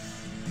she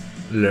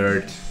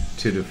lured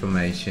to the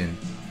formation.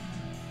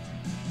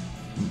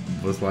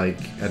 It was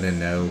like, I don't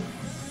know,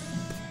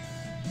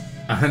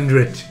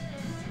 100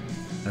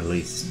 at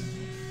least.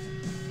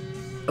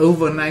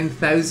 Over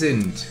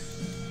 9,000.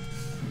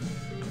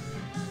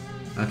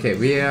 Okay,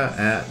 we are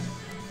at...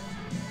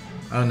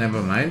 Oh,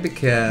 never mind,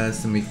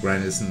 because the meat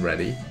grind isn't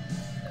ready.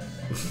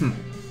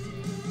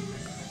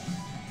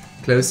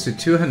 Close to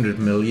 200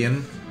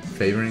 million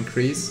favor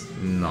increase.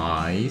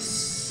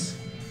 Nice.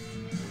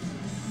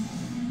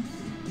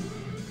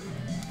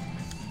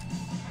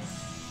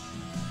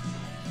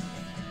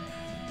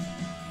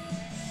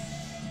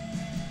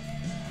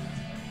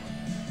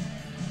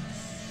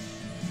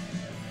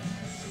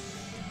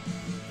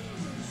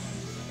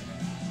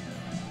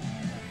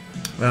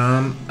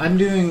 I'm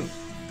doing,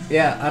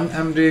 yeah,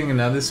 I'm doing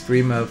another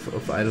stream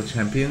of Idle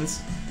Champions,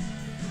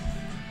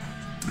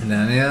 and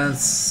then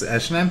it's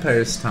Ashen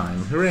Empire's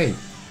time. Hooray!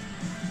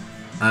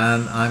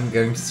 And I'm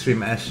going to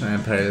stream Ashen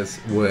Empires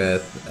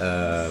with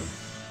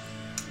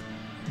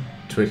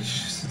Twitch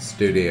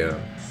Studio.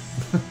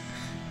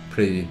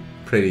 pretty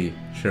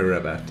sure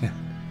about that.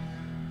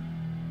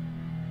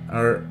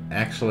 Or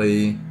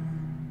actually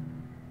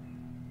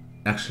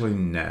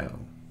no.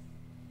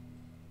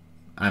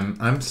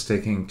 I'm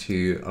sticking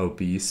to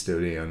OB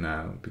Studio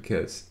now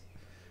because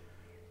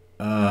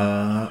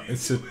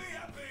it's a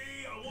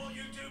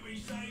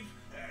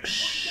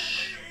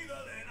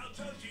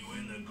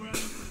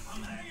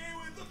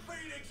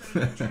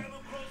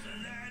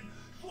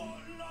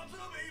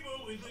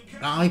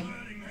I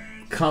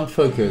can't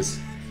focus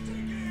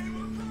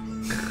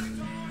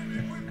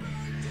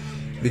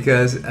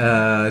because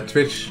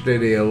Twitch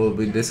Studio will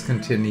be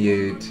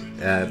discontinued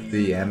at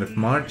the end of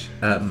May.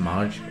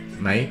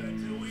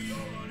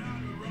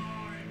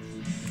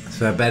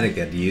 So I better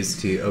get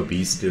used to OB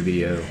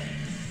Studio.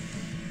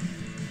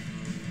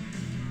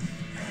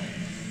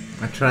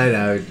 I tried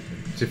out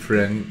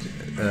different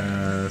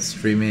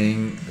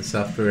streaming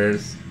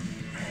softwares,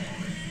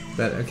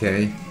 but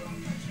okay.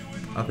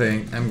 I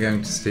think I'm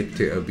going to stick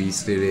to OB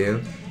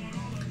Studio.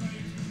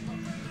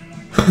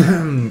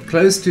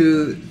 Close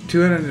to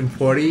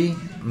 240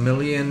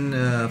 million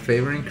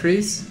favor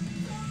increase.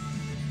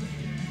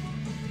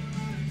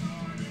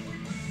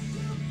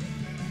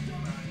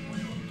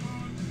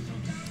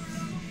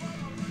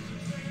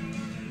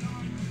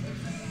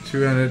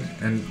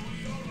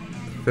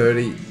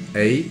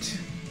 $238.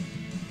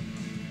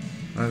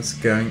 That's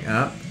going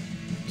up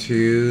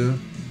to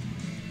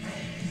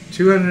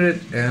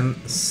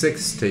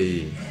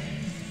 260.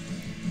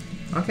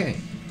 Okay.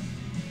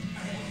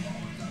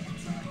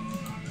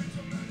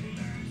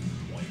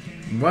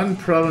 One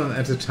problem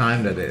at a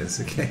time, that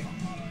is. Okay.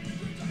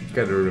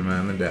 Gotta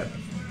remember that.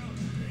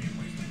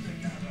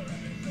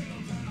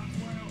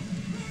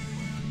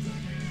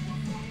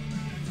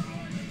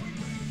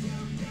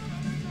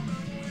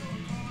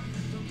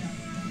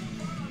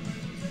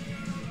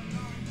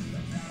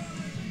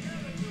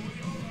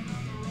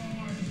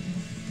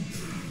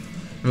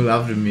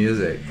 Love the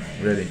music,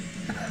 really.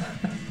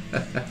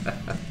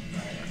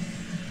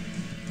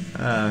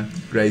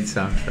 Great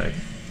soundtrack.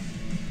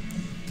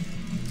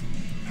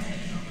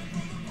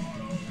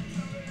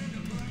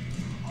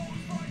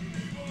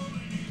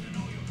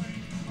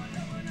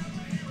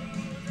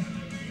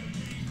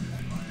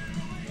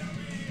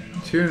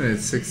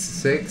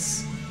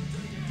 $266.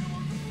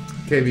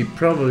 Okay, we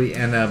probably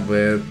end up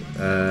with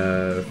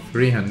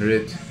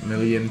 300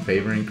 million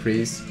favor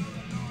increase.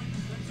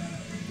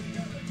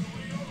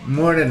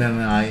 More than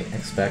I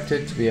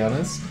expected, to be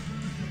honest.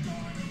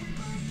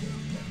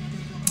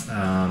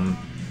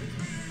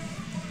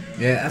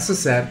 Yeah, as I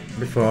said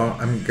before,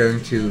 I'm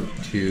going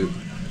to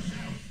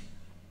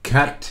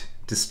cut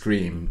the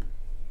stream.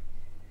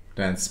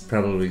 That's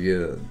probably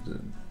the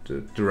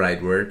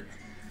right word.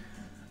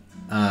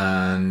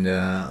 And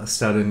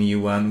start a new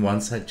one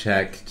once I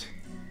checked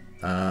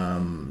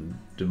the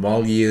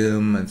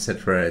volume,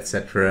 etc.,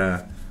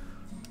 etc.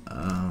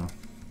 I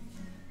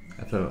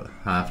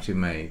have to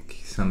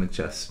make some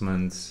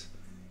adjustments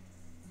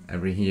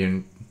every here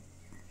and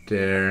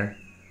there.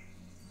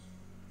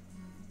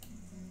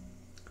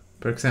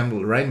 For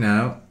example, right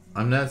now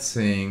I'm not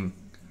seeing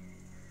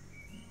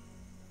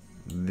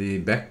the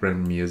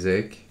background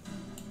music.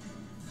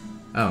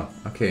 Oh,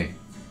 okay.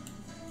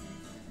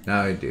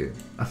 Now I do.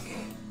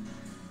 Okay.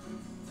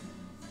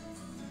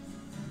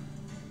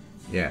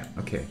 Yeah,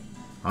 okay.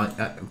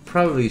 I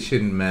probably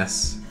shouldn't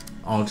mess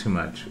all too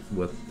much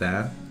with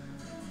that.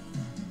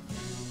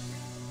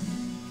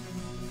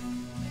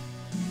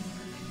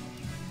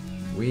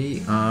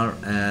 We are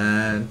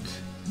at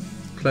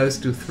close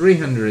to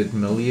 300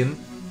 million.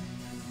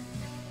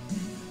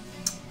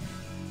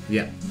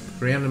 Yeah,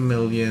 300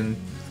 million,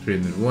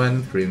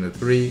 301,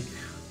 303.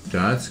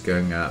 That's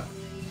going up.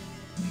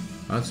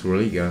 That's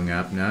really going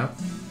up now.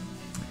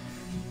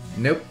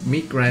 Nope,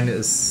 meat grinder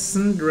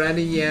isn't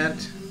ready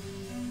yet.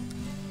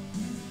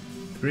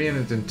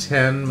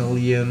 310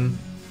 million.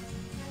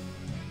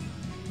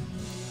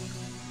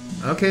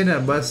 Okay,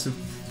 that was the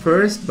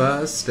first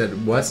bus that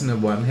wasn't a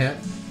one hit.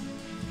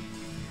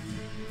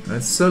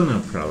 That's still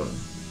no problem.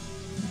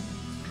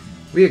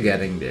 We are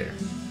getting there.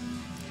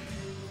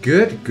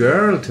 Good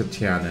girl,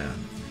 Tatiana.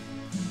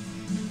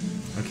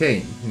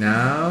 Okay,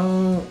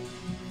 now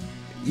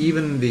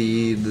even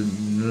the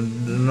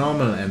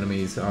normal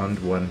enemies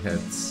aren't one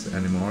hits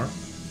anymore.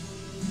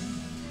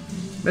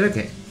 But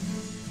okay.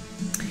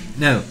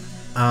 No,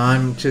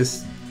 I'm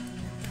just,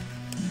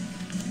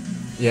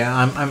 yeah,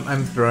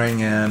 I'm throwing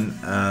in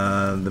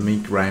the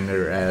meat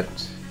grinder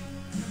at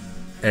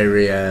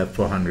area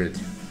 400.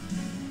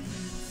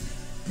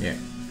 Yeah.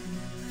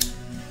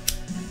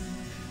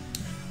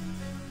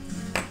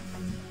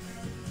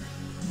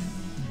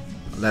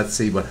 Let's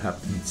see what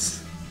happens.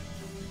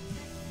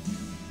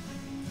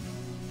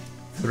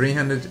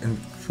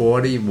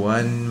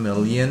 341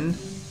 million.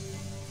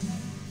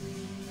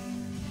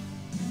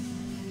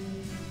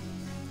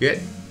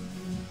 Good.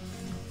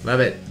 Love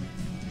it.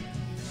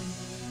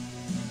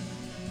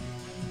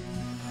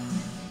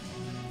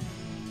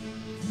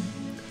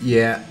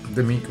 Yeah,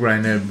 the meat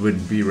grinder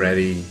would be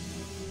ready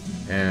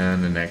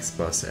in the next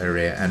boss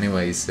area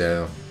anyway,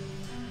 so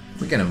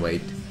we're gonna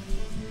wait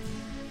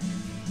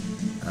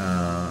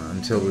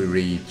until we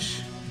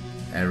reach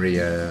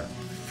area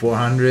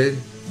 400.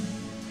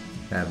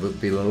 That would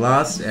be the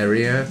last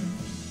area.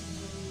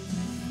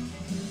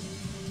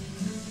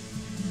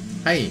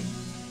 Hey,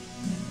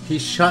 he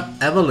shot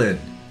Evelyn.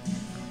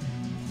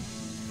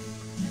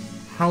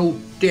 How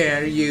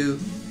dare you?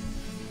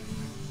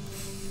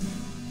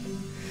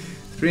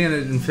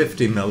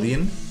 350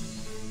 million.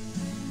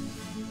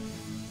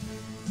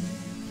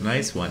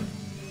 Nice one.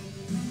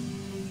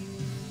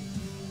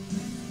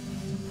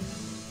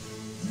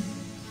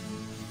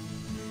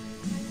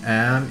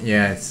 And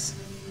yes,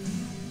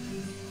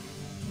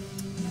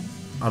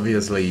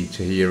 obviously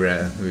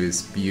Chihira, who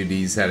is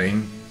beauty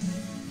setting.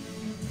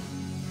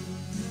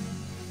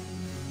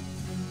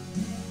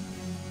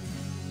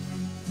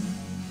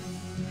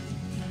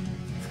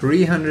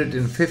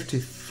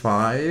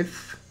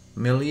 $355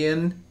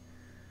 million.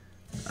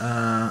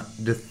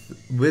 The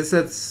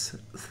Wizard's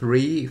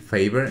 3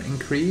 favor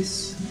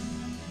increase.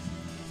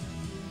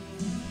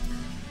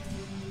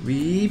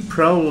 We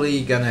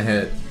probably gonna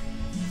hit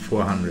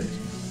 400.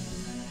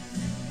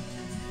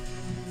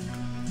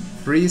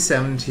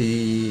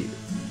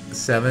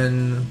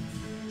 377,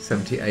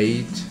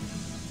 78,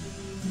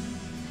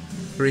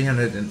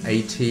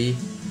 380,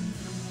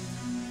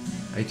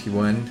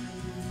 81,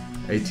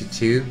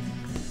 82,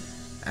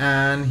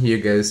 and here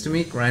goes the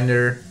meat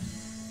grinder,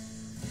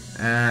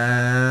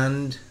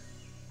 and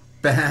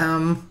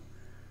bam,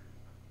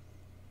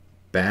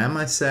 bam,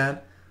 I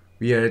said,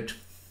 we are at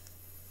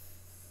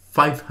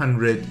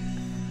 500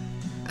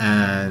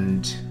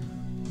 and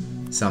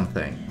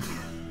something.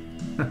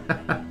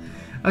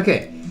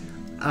 Okay,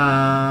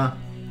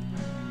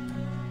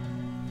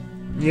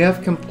 you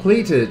have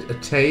completed A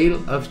Tale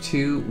of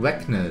Two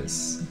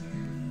Vecnas.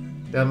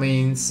 That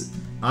means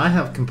I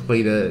have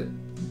completed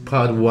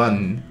part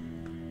 1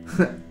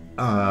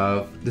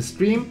 of the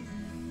stream.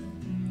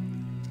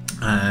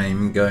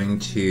 I'm going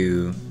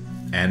to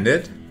end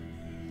it,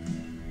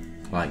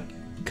 like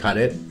cut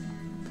it.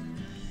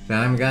 Then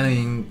I'm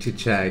going to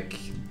check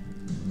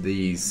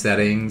the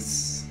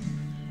settings,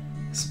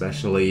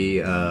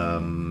 especially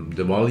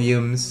the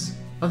volumes.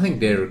 I think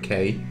they're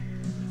okay.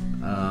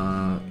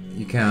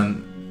 You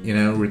can, you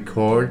know,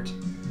 record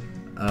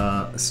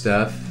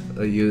stuff.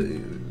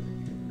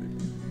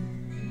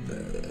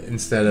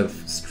 Instead of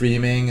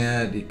streaming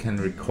it, you can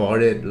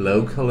record it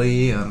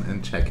locally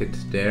and check it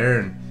there.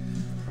 And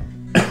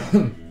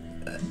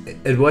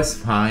it was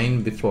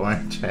fine before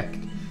I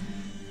checked,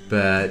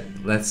 but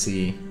let's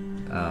see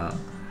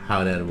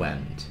how that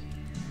went.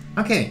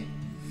 Okay.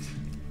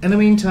 In the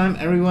meantime,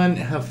 everyone,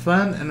 have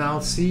fun, and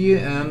I'll see you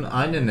in,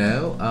 I don't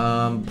know,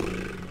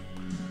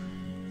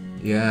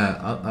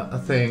 yeah, I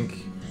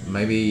think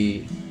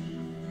maybe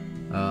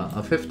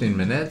 15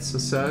 minutes or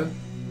so.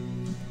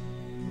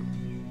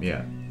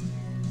 Yeah,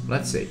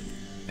 let's see.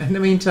 In the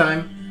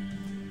meantime,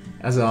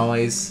 as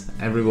always,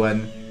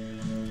 everyone,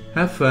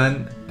 have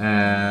fun,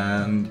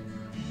 and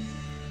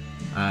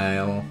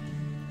I'll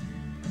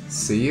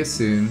see you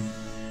soon.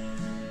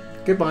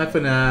 Goodbye for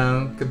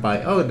now.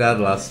 Goodbye. Oh, that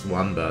last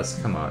one bus.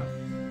 Come on.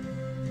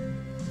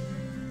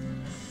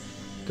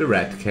 The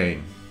red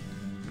cane.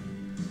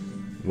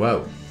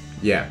 Whoa.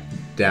 Yeah.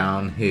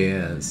 Down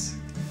here's.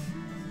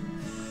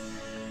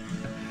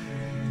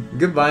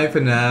 Goodbye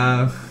for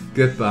now.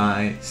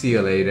 Goodbye. See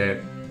you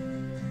later.